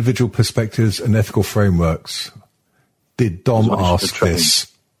individual perspectives and ethical frameworks. Did Dom ask this?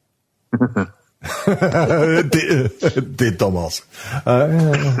 Did Dom ask?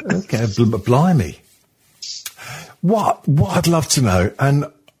 Okay, blimey. What I'd love to know, and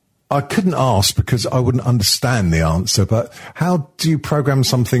I couldn't ask because I wouldn't understand the answer, but how do you program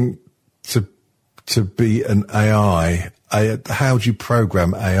something to be an AI? How do you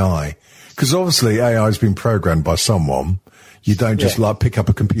program AI? Because obviously AI has been programmed by someone. You don't just like pick up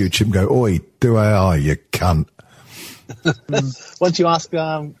a computer chip and go, "Oi, do AI, you cunt." Why don't you ask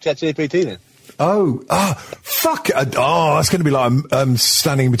ChatGPT then? Fuck it. That's going to be like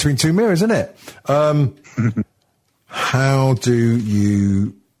standing between 2 mirrors, isn't it? How do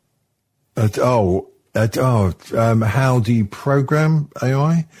you... how do you program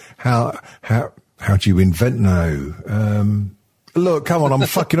AI? How do you invent? No. Look, come on, I'm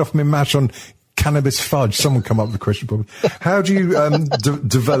fucking off my mash on cannabis fudge. Someone come up with a question, probably. How do you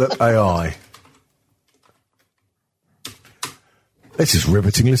develop AI? This is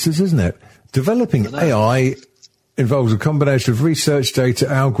riveting, listeners, isn't it? Developing AI involves a combination of research data,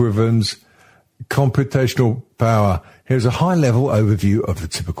 algorithms, computational power. Here's a high-level overview of the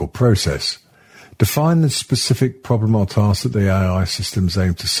typical process. Define the specific problem or task that the AI systems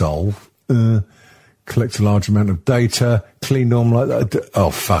aim to solve. Collect a large amount of data. Clean, normalize.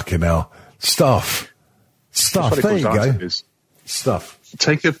 Oh, fucking hell. Stuff. There you go. Stuff.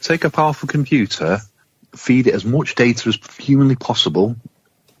 Take a powerful computer, feed it as much data as humanly possible,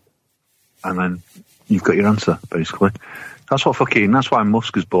 and then you've got your answer, basically. That's why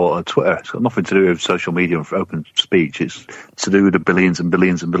Musk has bought Twitter. It's got nothing to do with social media and open speech. It's to do with the billions and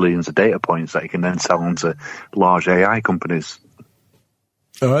billions and billions of data points that he can then sell on to large AI companies.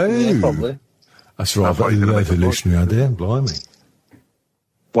 Oh, Yeah, probably. That's right. An evolutionary idea. Blimey.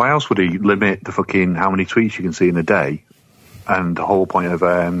 Why else would he limit the how many tweets you can see in a day? And the whole point of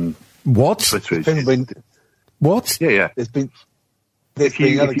what? Twitter is... What? Yeah. There's been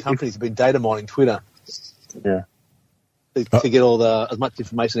other companies have been data mining Twitter. Yeah. To get as much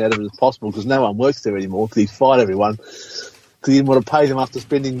information out of it as possible, because no one works there anymore, because he fired everyone, because he didn't want to pay them after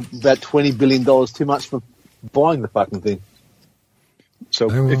spending about $20 billion too much for buying the fucking thing. So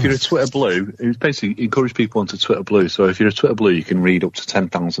if you're a Twitter Blue, it basically encouraged people onto Twitter Blue. So if you're a Twitter Blue, you can read up to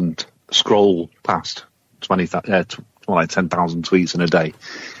 10,000, scroll past 10,000 tweets in a day.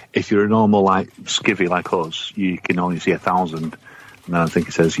 If you're a normal skivvy like us, you can only see 1,000. And then I think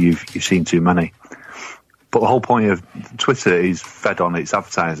it says you've seen too many. But the whole point of Twitter is fed on its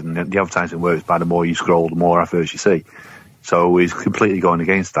advertising. The advertising works by the more you scroll, the more adverts you see. So he's completely going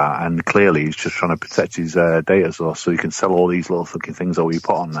against that, and clearly he's just trying to protect his data source so he can sell all these little fucking things that we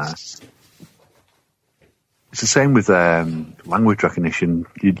put on there. It's the same with language recognition.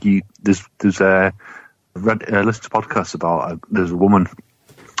 There's listened to podcasts about there's a woman.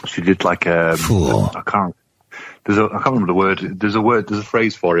 She did I can't remember the word. There's a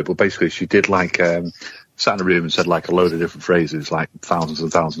phrase for it, but basically she did sat in a room and said a load of different phrases, thousands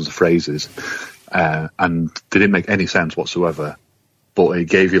and thousands of phrases, and they didn't make any sense whatsoever. But it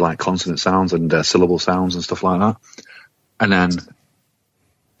gave you consonant sounds and syllable sounds and stuff like that. And then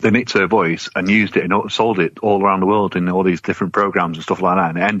they nicked her voice and used it and sold it all around the world in all these different programs and stuff like that.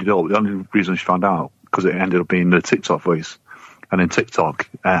 And it ended up, the only reason she found out, because it ended up being the TikTok voice. And then TikTok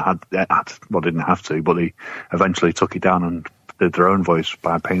didn't have to, but they eventually took it down and did their own voice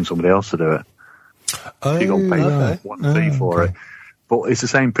by paying somebody else to do it. You got paid one fee for it. But it's the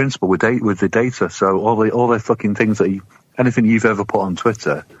same principle with the data. So all the fucking things that anything you've ever put on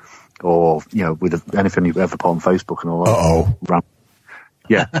Twitter, or with anything you've ever put on Facebook and all that.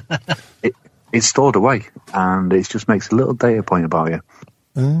 Yeah, it's stored away, and it just makes a little data point about you.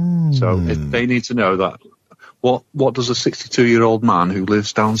 So they need to know that. What does a 62-year-old man who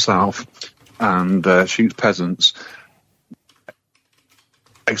lives down south and shoots peasants,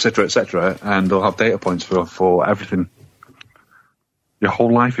 etc., and they'll have data points for everything. Your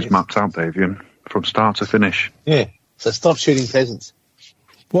whole life is mapped out, Davian, from start to finish. Yeah, so stop shooting peasants.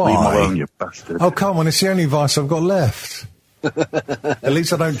 Why? Leave them alone, you bastard. Oh, come on, it's the only vice I've got left. At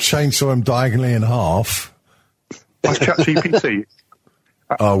least I don't chainsaw them diagonally in half. Ask ChatGPT.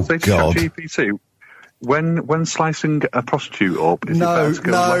 Oh, say to God. ChatGPT, when slicing a prostitute up, is No.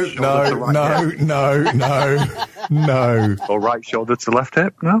 Or right shoulder to left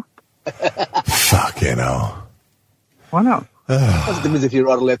hip? No? Fucking hell. Why not? That's the difference if you're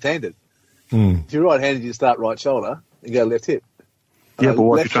right or left-handed. If you're right-handed, you start right shoulder and go left hip. Yeah, but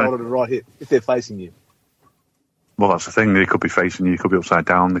what left if you're shoulder to right hip if they're facing you? Well, that's the thing. They could be facing you. They could be upside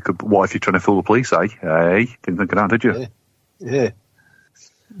down. What if you're trying to fool the police, eh? Hey, didn't think of that, did you? Yeah.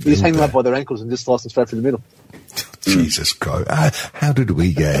 You just hang them up by their ankles and just slice them straight through the middle. Jesus Christ. How did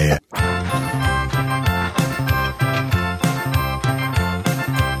we get here?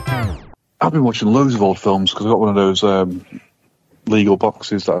 I've been watching loads of old films because I've got one of those legal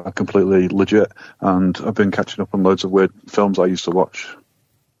boxes that are completely legit, and I've been catching up on loads of weird films I used to watch.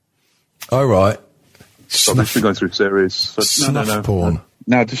 All right. So I've just been going through series. So, Snuff porn.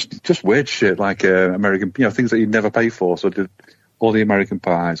 No, just weird shit like American, things that you'd never pay for. So I did all the American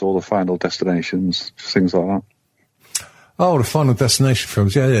Pies, all the Final Destinations, just things like that. Oh, the Final Destination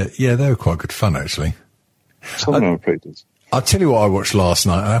films. Yeah, they were quite good fun, actually. Some of them are pretty good. I'll tell you what I watched last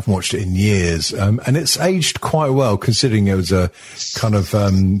night. I haven't watched it in years, and it's aged quite well considering it was a kind of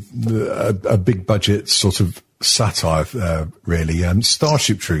a big budget sort of satire, really.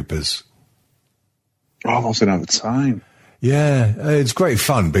 Starship Troopers. Oh, I wasn't out of time. Yeah, it's great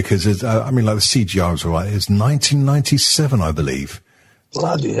fun because the CGI was all right. It was 1997, I believe.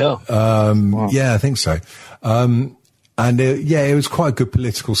 Bloody hell! Wow. Yeah, I think so. It was quite a good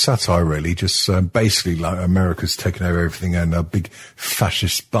political satire, really. Just basically like America's taken over everything and big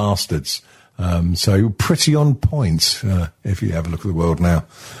fascist bastards. So pretty on point if you have a look at the world now.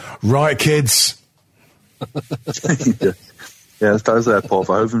 Right, kids? Yeah, that was a Paul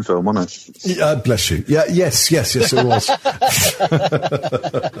Verhoeven film, wasn't it? Yeah, bless you. Yeah, yes, it was.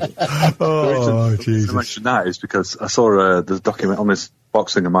 Oh, Jesus. I mentioned that is because I saw there's a document on this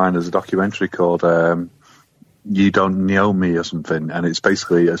box thing of mine. There's a documentary called "You Don't Know Me" or something, and it's about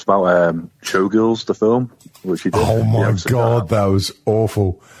Showgirls, the film, which he did. Oh my God, that was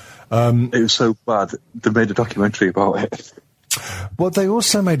awful. It was so bad. They made a documentary about it. Well, they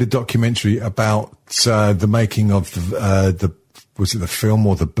also made a documentary about the making of the was it the film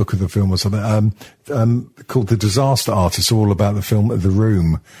or the book of the film or something, called The Disaster Artist, all about the film The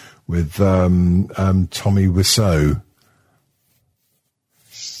Room with Tommy Wiseau.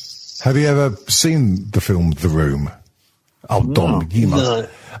 Have you ever seen the film The Room? Oh, Dom, you must. No.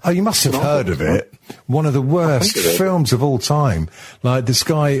 Oh, you must have heard of it. One of the worst films of all time. Like this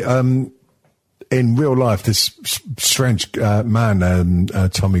guy, in real life, this strange man,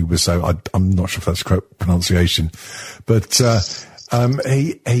 Tommy Wiseau. I'm not sure if that's the correct pronunciation, but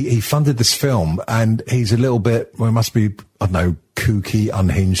he funded this film, and he's a little bit. Well, it must be, I don't know, kooky,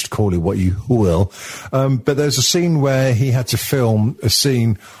 unhinged, call it what you will. But there's a scene where he had to film a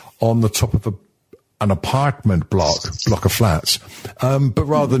scene on the top of an apartment block of flats. But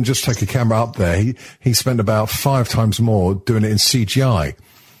rather than just take a camera up there, he spent about 5 times more doing it in CGI.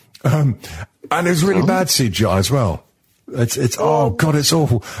 And it was really bad CGI as well. It's oh God, it's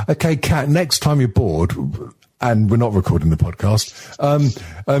awful. Okay, Kat, next time you're bored, and we're not recording the podcast,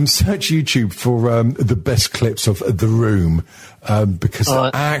 search YouTube for the best clips of The Room, because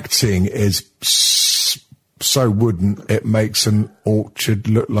the acting is so wooden, it makes an orchard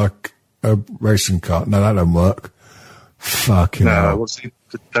look like a racing car. No, that don't work. Fucking hell. What's the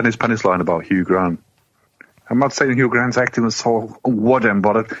Dennis Pennis line about Hugh Grant? I'm not saying Hugh Grant's acting was so wooden,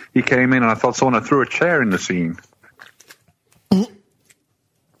 but he came in and I thought someone had threw a chair in the scene.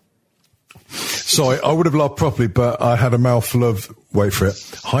 Sorry, I would have laughed properly, but I had a mouthful of, wait for it,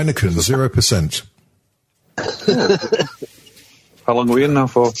 Heineken, 0%. How long are we in now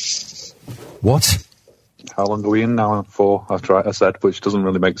for? What? How long are we in now for? I said, which doesn't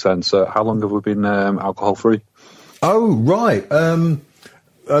really make sense. How long have we been alcohol-free? Oh, right.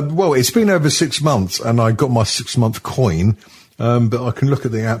 Well, it's been over 6 months, and I got my 6-month coin, but I can look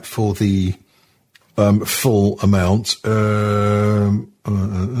at the app for the full amount. Oh,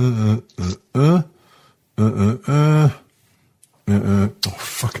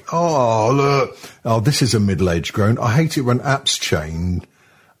 fuck it. Oh, look. Oh, this is a middle-aged groan. I hate it when apps change,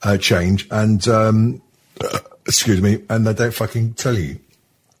 and, excuse me, and they don't fucking tell you.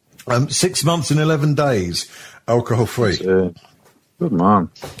 6 months and 11 days, alcohol-free. Good man.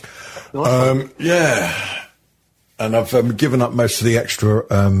 Yeah. And I've given up most of the extra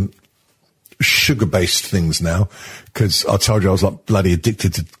sugar-based things now, because I told you I was like bloody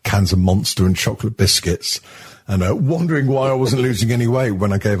addicted to cans of Monster and chocolate biscuits, and wondering why I wasn't losing any weight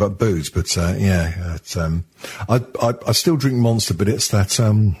when I gave up booze. But yeah, I still drink Monster, but it's that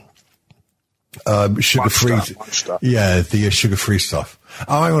sugar-free. Yeah, the sugar-free stuff.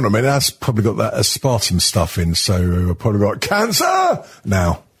 Oh, hang on a minute, that's probably got that aspartame stuff in, so I've probably got cancer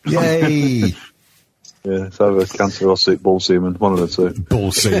now. Yay! Yeah, it's either cancer or bull semen, one of the two.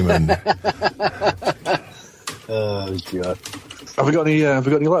 Bull semen. Oh God! Have we got any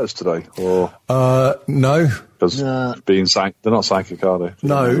letters today? Or no, because they're not psychic, are they?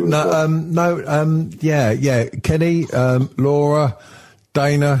 No. Yeah. Kenny, Laura,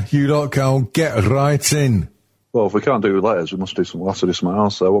 Dana, you lot go and get right in. Well, if we can't do letters, we'll have to do something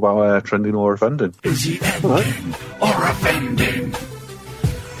else. So what about trending or offending? Is he ending or offending?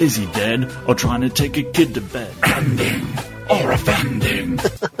 Is he dead or trying to take a kid to bed? Ending or offending?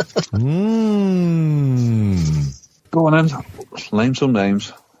 Go on then. Name some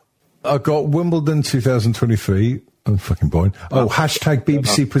names. I got Wimbledon 2023. I'm fucking boring. Oh, hashtag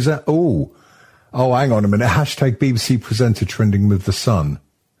BBC present. Oh, hang on a minute. Hashtag BBC presenter trending with the Sun.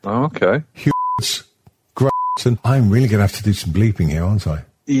 Oh, okay. Hughes, Grayson. I'm really going to have to do some bleeping here, aren't I?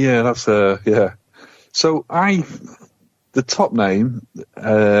 Yeah, that's yeah. So the top name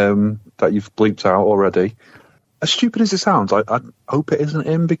that you've bleeped out already, as stupid as it sounds, I hope it isn't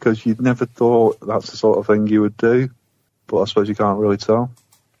him, because you'd never thought that's the sort of thing you would do. But I suppose you can't really tell.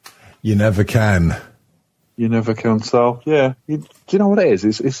 You never can. You never can tell. Yeah. Do you know what it is?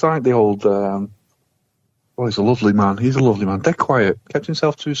 It's like the old... he's a lovely man. He's a lovely man. Dead quiet. Kept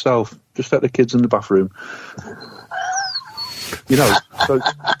himself to himself. Just let the kids in the bathroom. You know, so...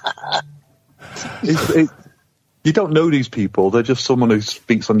 You don't know these people. They're just someone who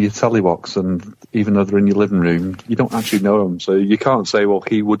speaks on your telly box, and even though they're in your living room, you don't actually know them. So you can't say, well,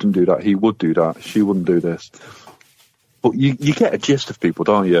 he wouldn't do that, he would do that, she wouldn't do this. But you get a gist of people,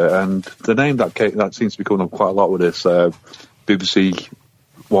 don't you? And the name that seems to be coming up quite a lot with this, BBC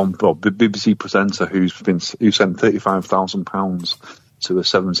BBC presenter who sent £35,000 to a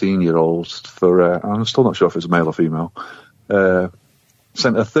 17-year-old for. I'm still not sure if it's male or female.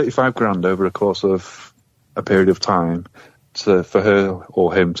 Sent her 35 grand over a course of a period of time for her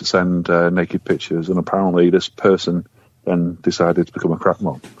or him to send naked pictures, and apparently this person then decided to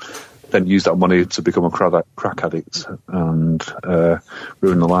become then use that money to become a crack addict and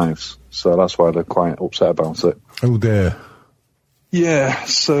ruin their lives. So that's why they're quite upset about it. Oh dear. Yeah,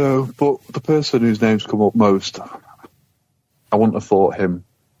 but the person whose name's come up most, I wouldn't have thought him.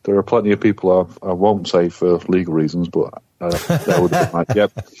 There are plenty of people I won't say for legal reasons, but they would have been like,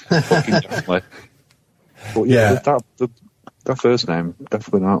 yep, fucking definitely. But yeah, that first name,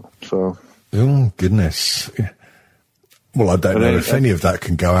 definitely not. So. Oh, goodness. Well, I don't know if any of that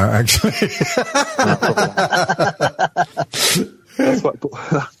can go out, actually.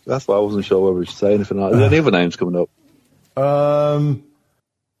 That's why I wasn't sure whether we should say anything like that. Are there any other names coming up?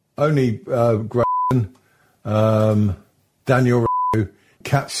 Only Grayson, Daniel,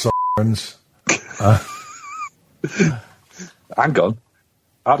 Cat Sirens. Hang on.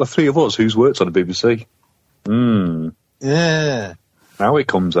 Out of the three of us, who's worked on the BBC? Yeah. Now it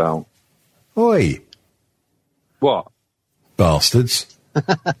comes out. Oi. What? Bastards.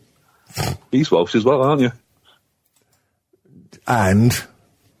 He's Welsh as well, aren't you? And?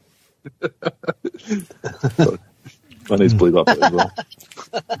 I need to bleep that bit as well.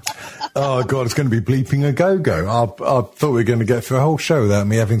 Oh, God, it's going to be bleeping a go-go. I thought we were going to get through a whole show without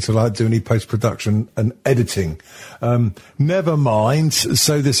me having to, do any post-production and editing. Never mind.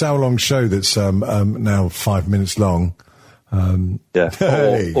 So this hour-long show that's now 5 minutes long.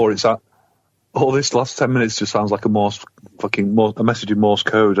 Hey. Or it's all this last 10 minutes just sounds like a message in Morse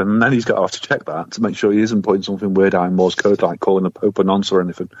code, and then he's got to have to check that to make sure he isn't putting something weird out in Morse code, like calling the Pope a nonce or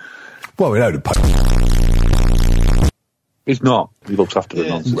anything. Well, we know the Pope. He's not. He looks after the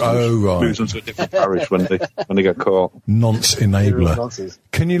nonsense. Oh, right. Moves them to a different parish when they get caught. Nonce enabler.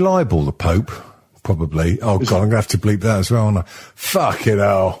 Can you libel the Pope? Probably. Oh, God, I'm going to have to bleep that as well, aren't I? Fucking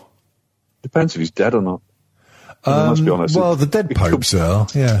hell. Depends if he's dead or not. Let's be honest. Well, the dead popes are,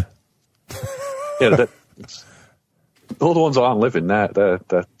 yeah. Yeah, all the ones that aren't living, they're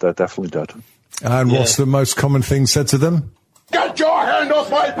definitely dead. And what's the most common thing said to them? Get your hand off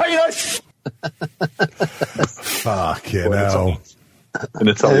my penis! Fucking hell.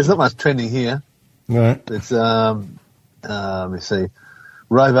 There's not much trending here. Right. It's, let me see.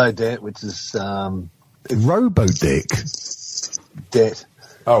 Robo-debt, which is... Robo-dick? Debt.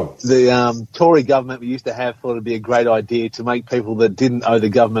 Oh. The Tory government we used to have thought it'd be a great idea to make people that didn't owe the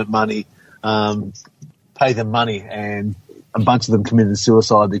government money pay them money, and a bunch of them committed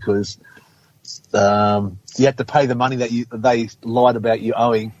suicide because you had to pay the money that they lied about you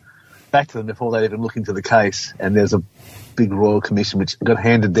owing back to them before they even look into the case. And there's a big royal commission which got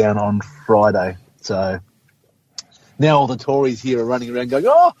handed down on Friday. So now all the Tories here are running around going,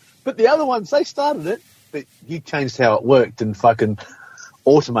 oh, but the other ones, they started it. But you changed how it worked and fucking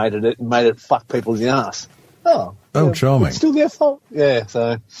automated it and made it fuck people's ass. Oh, charming. It's still their fault. Yeah,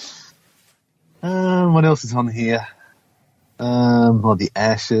 so... what else is on here? The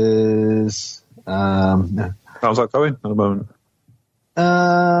Ashes. How's that going at the moment?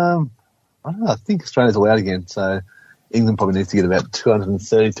 I don't know. I think Australia's all out again, so England probably needs to get about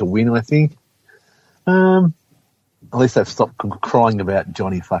 230 to win, I think. At least they've stopped crying about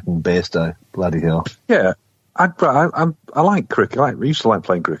Johnny fucking Bairstow. Bloody hell. Yeah. I like cricket. I used to like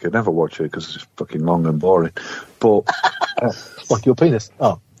playing cricket. Never watch it because it's fucking long and boring. But like your penis.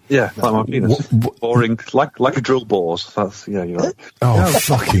 Oh. Yeah, like my penis. Boring, like a drill bores. That's, you're right. Oh,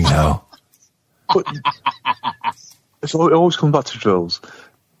 fucking hell. But it always comes back to drills.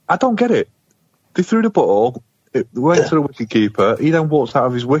 I don't get it. They threw the ball, it went to the wicket keeper, he then walks out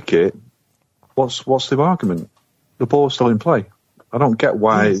of his wicket. What's the argument? The ball's still in play. I don't get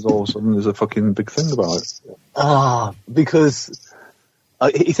why all of a sudden there's a fucking big thing about it. Because...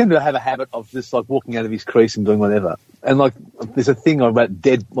 he seemed to have a habit of just walking out of his crease and doing whatever. And there's a thing about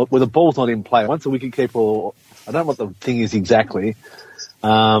where the ball's not in play. Once a wicketkeeper, I don't know what the thing is exactly,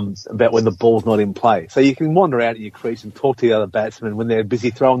 about when the ball's not in play. So you can wander out of your crease and talk to the other batsmen when they're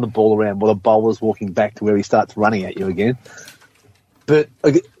busy throwing the ball around while the bowler's walking back to where he starts running at you again. But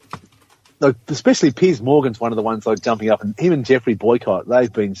especially Piers Morgan's one of the ones jumping up, and him and Jeffrey Boycott,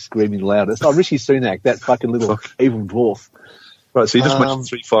 they've been screaming loudest. Rishi Sunak, that fucking little evil dwarf. Right, so you just mentioned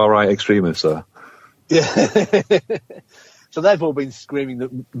 3 far-right extremists there. Yeah. So they've all been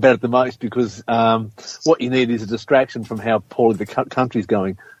screaming about it the most because what you need is a distraction from how poorly the country's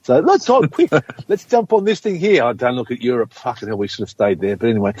going. So let's talk quick. Let's jump on this thing here. Oh, don't look at Europe. Fucking hell, we should have stayed there. But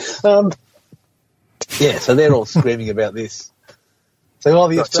anyway. So they're all screaming about this. So all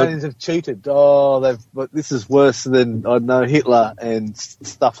the Australians have cheated. But this is worse than, I don't know, Hitler and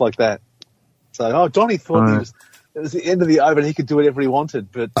stuff like that. So, Johnny thought it was the end of the over and he could do whatever he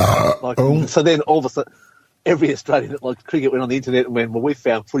wanted. But, so then all of a sudden, every Australian that liked cricket went on the internet and went, well, we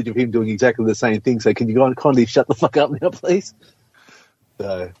found footage of him doing exactly the same thing, so can you kindly shut the fuck up now, please?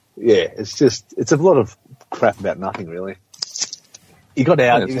 So, yeah, it's a lot of crap about nothing, really. He got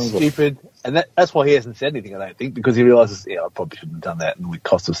out, he was stupid, and that's why he hasn't said anything, I don't think, because he realises, I probably shouldn't have done that, and it would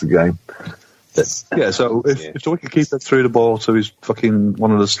cost us the game. So if the wicketkeeper threw the ball to his fucking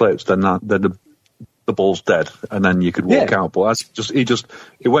one of the slips, then the ball's dead, and then you could walk out. But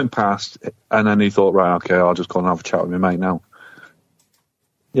he went past, and then he thought, right, okay, I'll just go and have a chat with my mate now.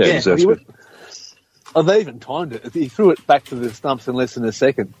 They even timed it. He threw it back to the stumps in less than a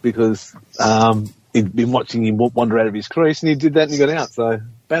second because he'd been watching him wander out of his crease, and he did that and he got out. So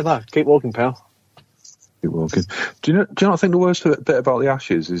bad luck. Keep walking, pal. Keep walking. Do you not think the worst bit about the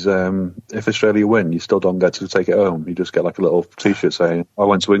Ashes is if Australia win, you still don't get to take it home. You just get like a little T-shirt saying, I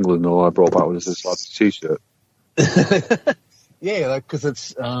went to England and all I brought back was this T-shirt. Because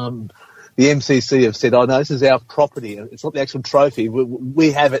it's the MCC have said, no, this is our property. It's not the actual trophy.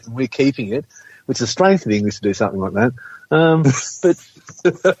 We have it and we're keeping it, which is strange for the English to do something like that.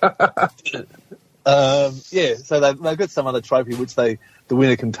 So they've got some other trophy which the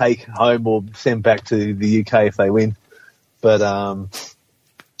winner can take home or send back to the UK if they win. But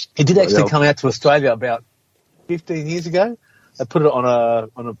it did actually come out to Australia about 15 years ago. They put it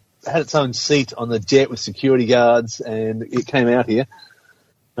on had its own seat on the jet with security guards, and it came out here.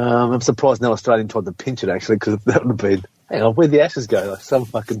 I'm surprised no Australian tried to pinch it actually, because that would have been, hang on, where'd the Ashes go?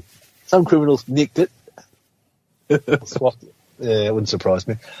 Like some criminals nicked it, swapped it. Yeah, it wouldn't surprise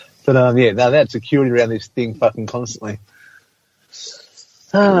me. But they had security around this thing fucking constantly.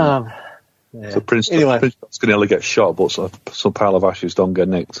 So Prince Scott's going to only get shot, but some pile of Ashes don't get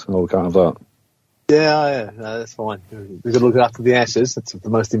nicked. No, we can't have that. No, that's fine. We've got to look after the Ashes. That's the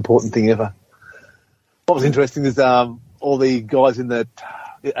most important thing ever. What was interesting is all the guys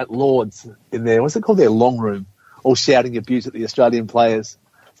at Lord's in there, what's it called, their long room, all shouting abuse at the Australian players.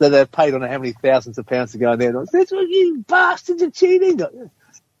 So they've paid on how many thousands of pounds to go in there. Like, that's what you bastards are cheating.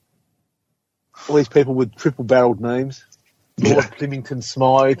 All these people with triple-barreled names. Lord Plimmington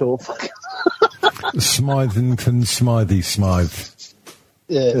Smythe or fucking... Smythington Smythe.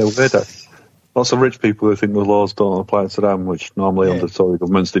 Yeah, weirdo. Lots of rich people who think the laws don't apply to them, which normally under Tory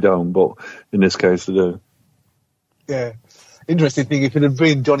governments they don't, but in this case they do. Yeah. Interesting thing, if it had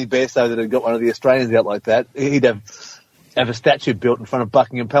been Johnny Bairstow that had got one of the Australians out like that, he'd have a statue built in front of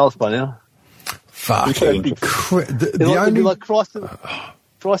Buckingham Palace by now. Fucking it'd be like Christ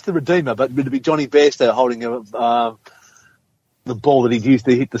the Redeemer, but it'd be Johnny Bairstow holding the ball that he'd used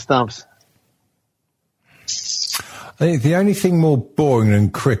to hit the stumps. I think the only thing more boring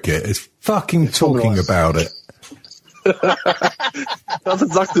than cricket is fucking talking about it. That's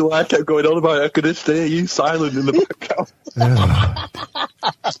exactly why I kept going on about it. I could just hear you silent in the background.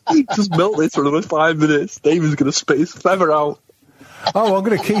 Just melt this for another 5 minutes. David's going to spit his feather out. Oh, I'm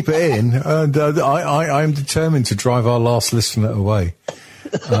going to keep it in. And I am determined to drive our last listener away.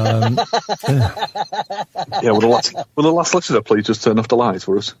 Will the last listener please just turn off the lights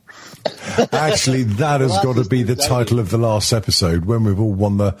for us? Actually, that has got to be the title of the last episode, when we've all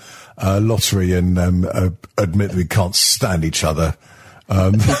won the lottery and admit that we can't stand each other.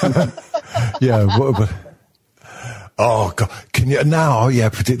 Oh, God. Can you now,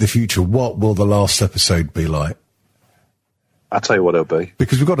 predict the future? What will the last episode be like? I'll tell you what it'll be.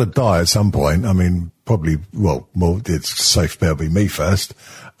 Because we've got to die at some point. I mean, probably, it's safe to be me first.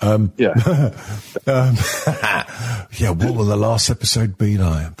 What will the last episode be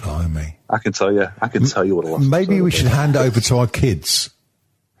like? Blimey. I can tell you what the last Maybe we should hand it over to our kids.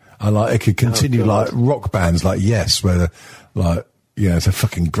 And it could continue like rock bands like Yes, where it's a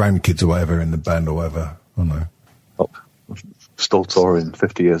fucking grandkids or whatever in the band or whatever. I don't know. Still touring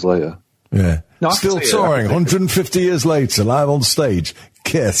 50 years later. Yeah. No, still touring 150 years later, live on stage.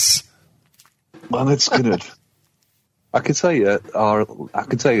 Kiss. Man, it's good. I can tell you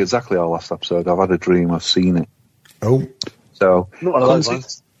exactly our last episode. I've had a dream. I've seen it. Oh. So. Not one of those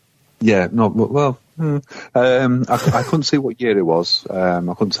ones. Yeah, no, well, I couldn't see what year it was. I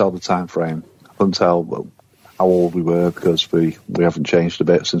couldn't tell the time frame. I couldn't tell how old we were because we haven't changed a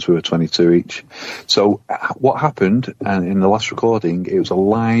bit since we were 22 each. So what happened, and in the last recording, it was a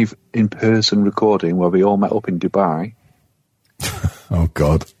live in-person recording where we all met up in Dubai. Oh,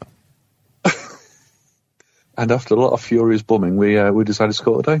 God. And after a lot of furious bumming, we decided to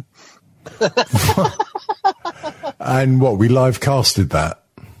call it a day. And what, we live casted that?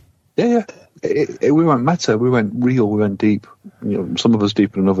 Yeah. we went meta, we went real, we went deep. Some of us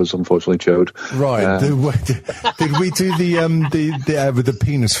deeper than others, unfortunately, Chode. Right. Did we do the with the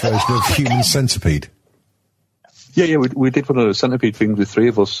penis version of Human Centipede? Yeah, we did one of those centipede things with three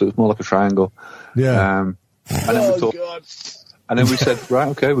of us, so it was more like a triangle. Yeah. And then and then we said, right,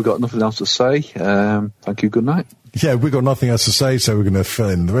 okay, we've got nothing else to say. Thank you, good night. Yeah, we've got nothing else to say, so we're going to fill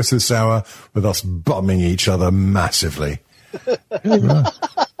in the rest of this hour with us bumming each other massively.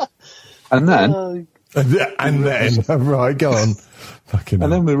 And then... right, go on.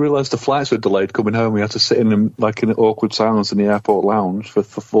 And then we realised the flights were delayed coming home. We had to sit in an awkward silence in the airport lounge for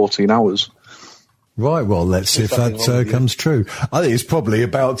 14 hours. Right, well, let's see if that comes true. I think it's probably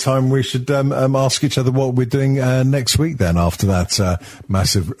about time we should ask each other what we're doing next week then, after that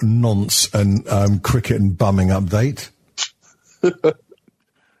massive nonce and cricket and bumming update. What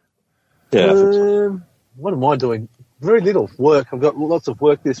am I doing? Very little work. I've got lots of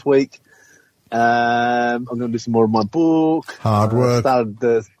work this week. I'm going to do some more of my book. Hard work.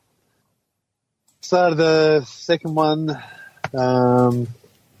 Started the second one.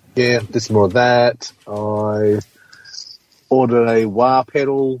 Did some more of that. I ordered a wah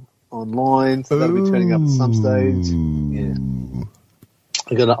pedal online, so that'll be turning up at some stage. Yeah.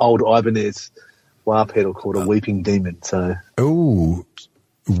 I got an old Ibanez wah pedal called a Weeping Demon. So. Ooh,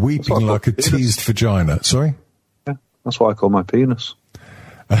 weeping like a teased vagina. Sorry? Yeah, that's what I call my penis.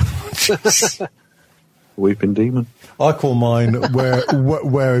 Weeping Demon. I call mine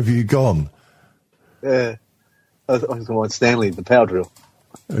where have you gone? Yeah. I call mine Stanley, the power drill.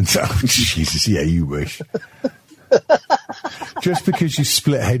 Oh, Jesus, yeah, you wish. Just because you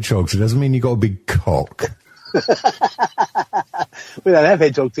split hedgehogs, it doesn't mean you got a big cock. We don't have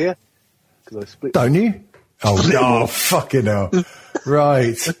hedgehogs here. I split. Don't you? Oh, no, fucking hell.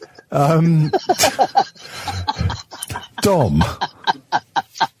 Right. Dom.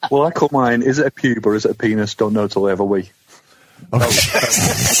 Well, I call mine, is it a pube or is it a penis? Don't know till I have a wee.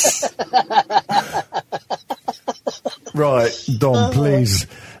 Right, Dom, please,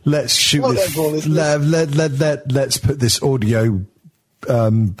 let's shoot this. Let's put this audio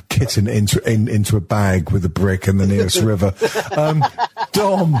kitten into a bag with a brick in the nearest river.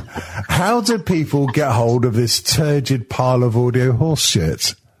 Dom, how do people get hold of this turgid pile of audio horse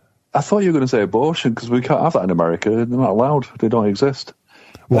shit? I thought you were going to say abortion, because we can't have that in America. They're not allowed. They don't exist.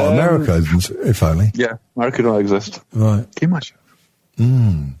 Well, America, if only. Yeah, America don't exist. Right. Can you imagine?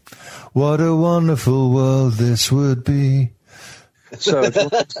 What a wonderful world this would be. So if you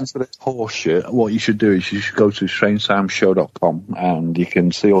want to listen to this horse shit, what you should do is you should go to strangesoundshow.com and you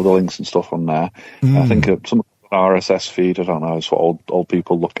can see all the links and stuff on there. I think some RSS feed, I don't know, it's what old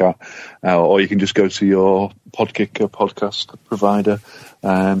people look at. Or you can just go to your podcast provider,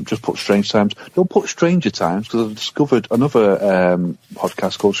 just put Strange Times. Don't put Stranger Times, because I've discovered another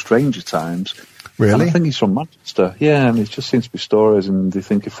podcast called Stranger Times. Really? And I think he's from Manchester. Yeah, and it just seems to be stories and they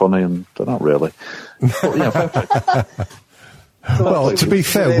think you're funny and they're not really. But, yeah, perfect. Well, to be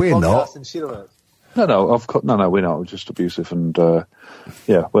fair, we're not. No, we're not. We're just abusive and, we're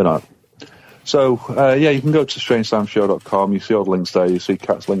not. So, you can go to strangesoundshow.com. You see all the links there. You see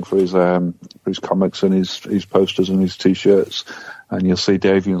Kat's link for his comics and his posters and his T-shirts. And you'll see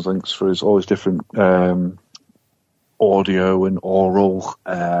Davian's links for his always different audio and oral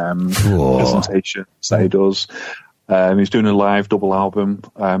presentations that he does. He's doing a live double album,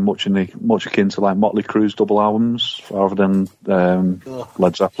 much akin to like Motley Crue's double albums, rather than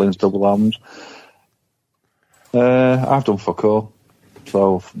Led Zeppelin's double albums. I've done fuck all,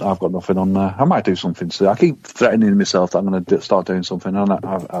 so I've got nothing on there. I might do something soon. I keep threatening myself that I'm going to start doing something, and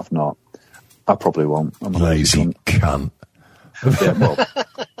I've not. I probably won't. I'm a lazy cunt. Yeah, well,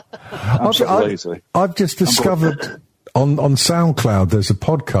 lazy. I've just discovered on SoundCloud there's a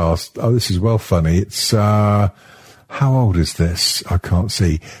podcast. Oh, this is well funny. It's how old is this? I can't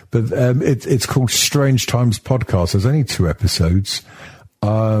see, but it's called Strange Times Podcast. There's only 2 episodes.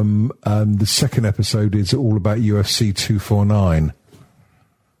 The second episode is all about UFC 249.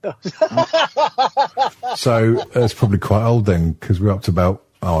 So it's probably quite old then, because we're up to about,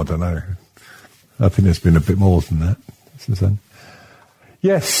 I don't know. I think there's been a bit more than that since then.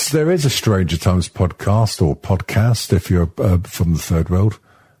 Yes, there is a Stranger Times podcast, or podcast if you're from the third world.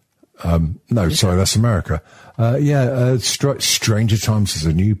 No, sorry, that's America. Stranger Times is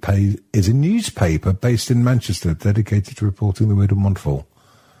a newspaper based in Manchester dedicated to reporting the weird and wonderful.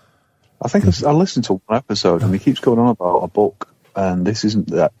 I think I listened to one episode and he keeps going on about a book, and this isn't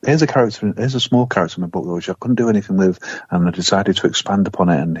that. Here's a small character in my book which I couldn't do anything with, and I decided to expand upon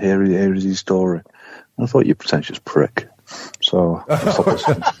it, and here is his story. I thought, you pretentious prick. So,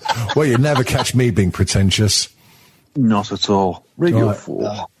 well, you'd never catch me being pretentious. Not at all. Really,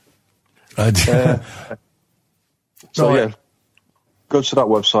 fool. So yeah, go to that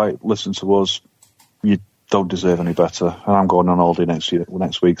website, listen to us. You don't deserve any better. And I'm going on holiday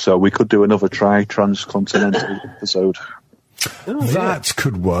next week, so we could do another transcontinental episode. That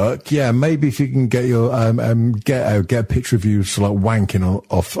could work. Yeah, maybe if you can get your get a picture of you sort of like wanking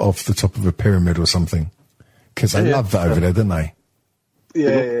off the top of a pyramid or something, because they love that over there, don't they?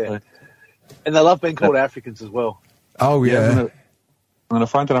 Yeah. And they love being called Africans as well. Oh yeah. I'm going to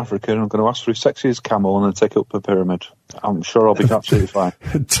find an African, I'm going to ask for his sexiest camel and then take it up the pyramid. I'm sure I'll be absolutely fine.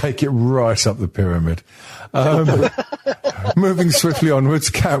 Take it right up the pyramid. Moving swiftly onwards,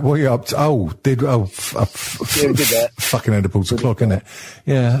 Kat, what are you up to? We did that. Fucking end of pulse o'clock, isn't it?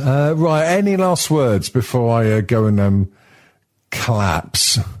 Yeah. Right, any last words before I go and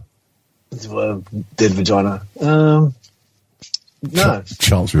collapse? Dead vagina. No.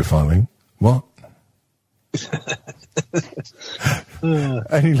 Chance refiling. What?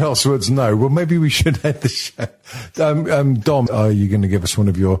 Any last words? No. Well, maybe we should end the show. Dom, are you going to give us one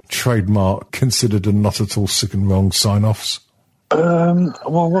of your trademark, considered and not at all sick and wrong sign-offs? Well, I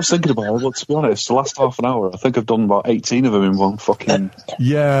was thinking about it, but to be honest, the last half an hour, I think I've done about 18 of them in one fucking...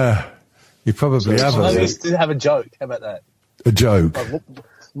 Yeah, you probably have. Maybe we have a joke. How about that? A joke?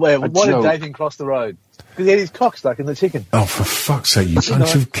 Why did Davian cross the road? Because he had his cock stuck in the chicken. Oh, for fuck's sake, you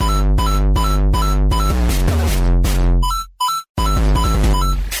bunch of...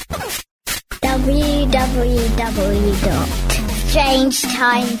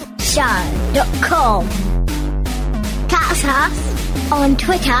 www.strangetimeshow.com. Catch us on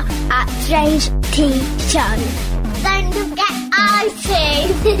Twitter @StrangeTShow. Don't forget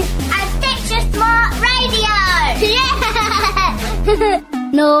iTunes and Stitcher Smart Radio. Yeah!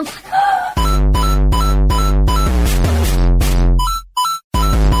 North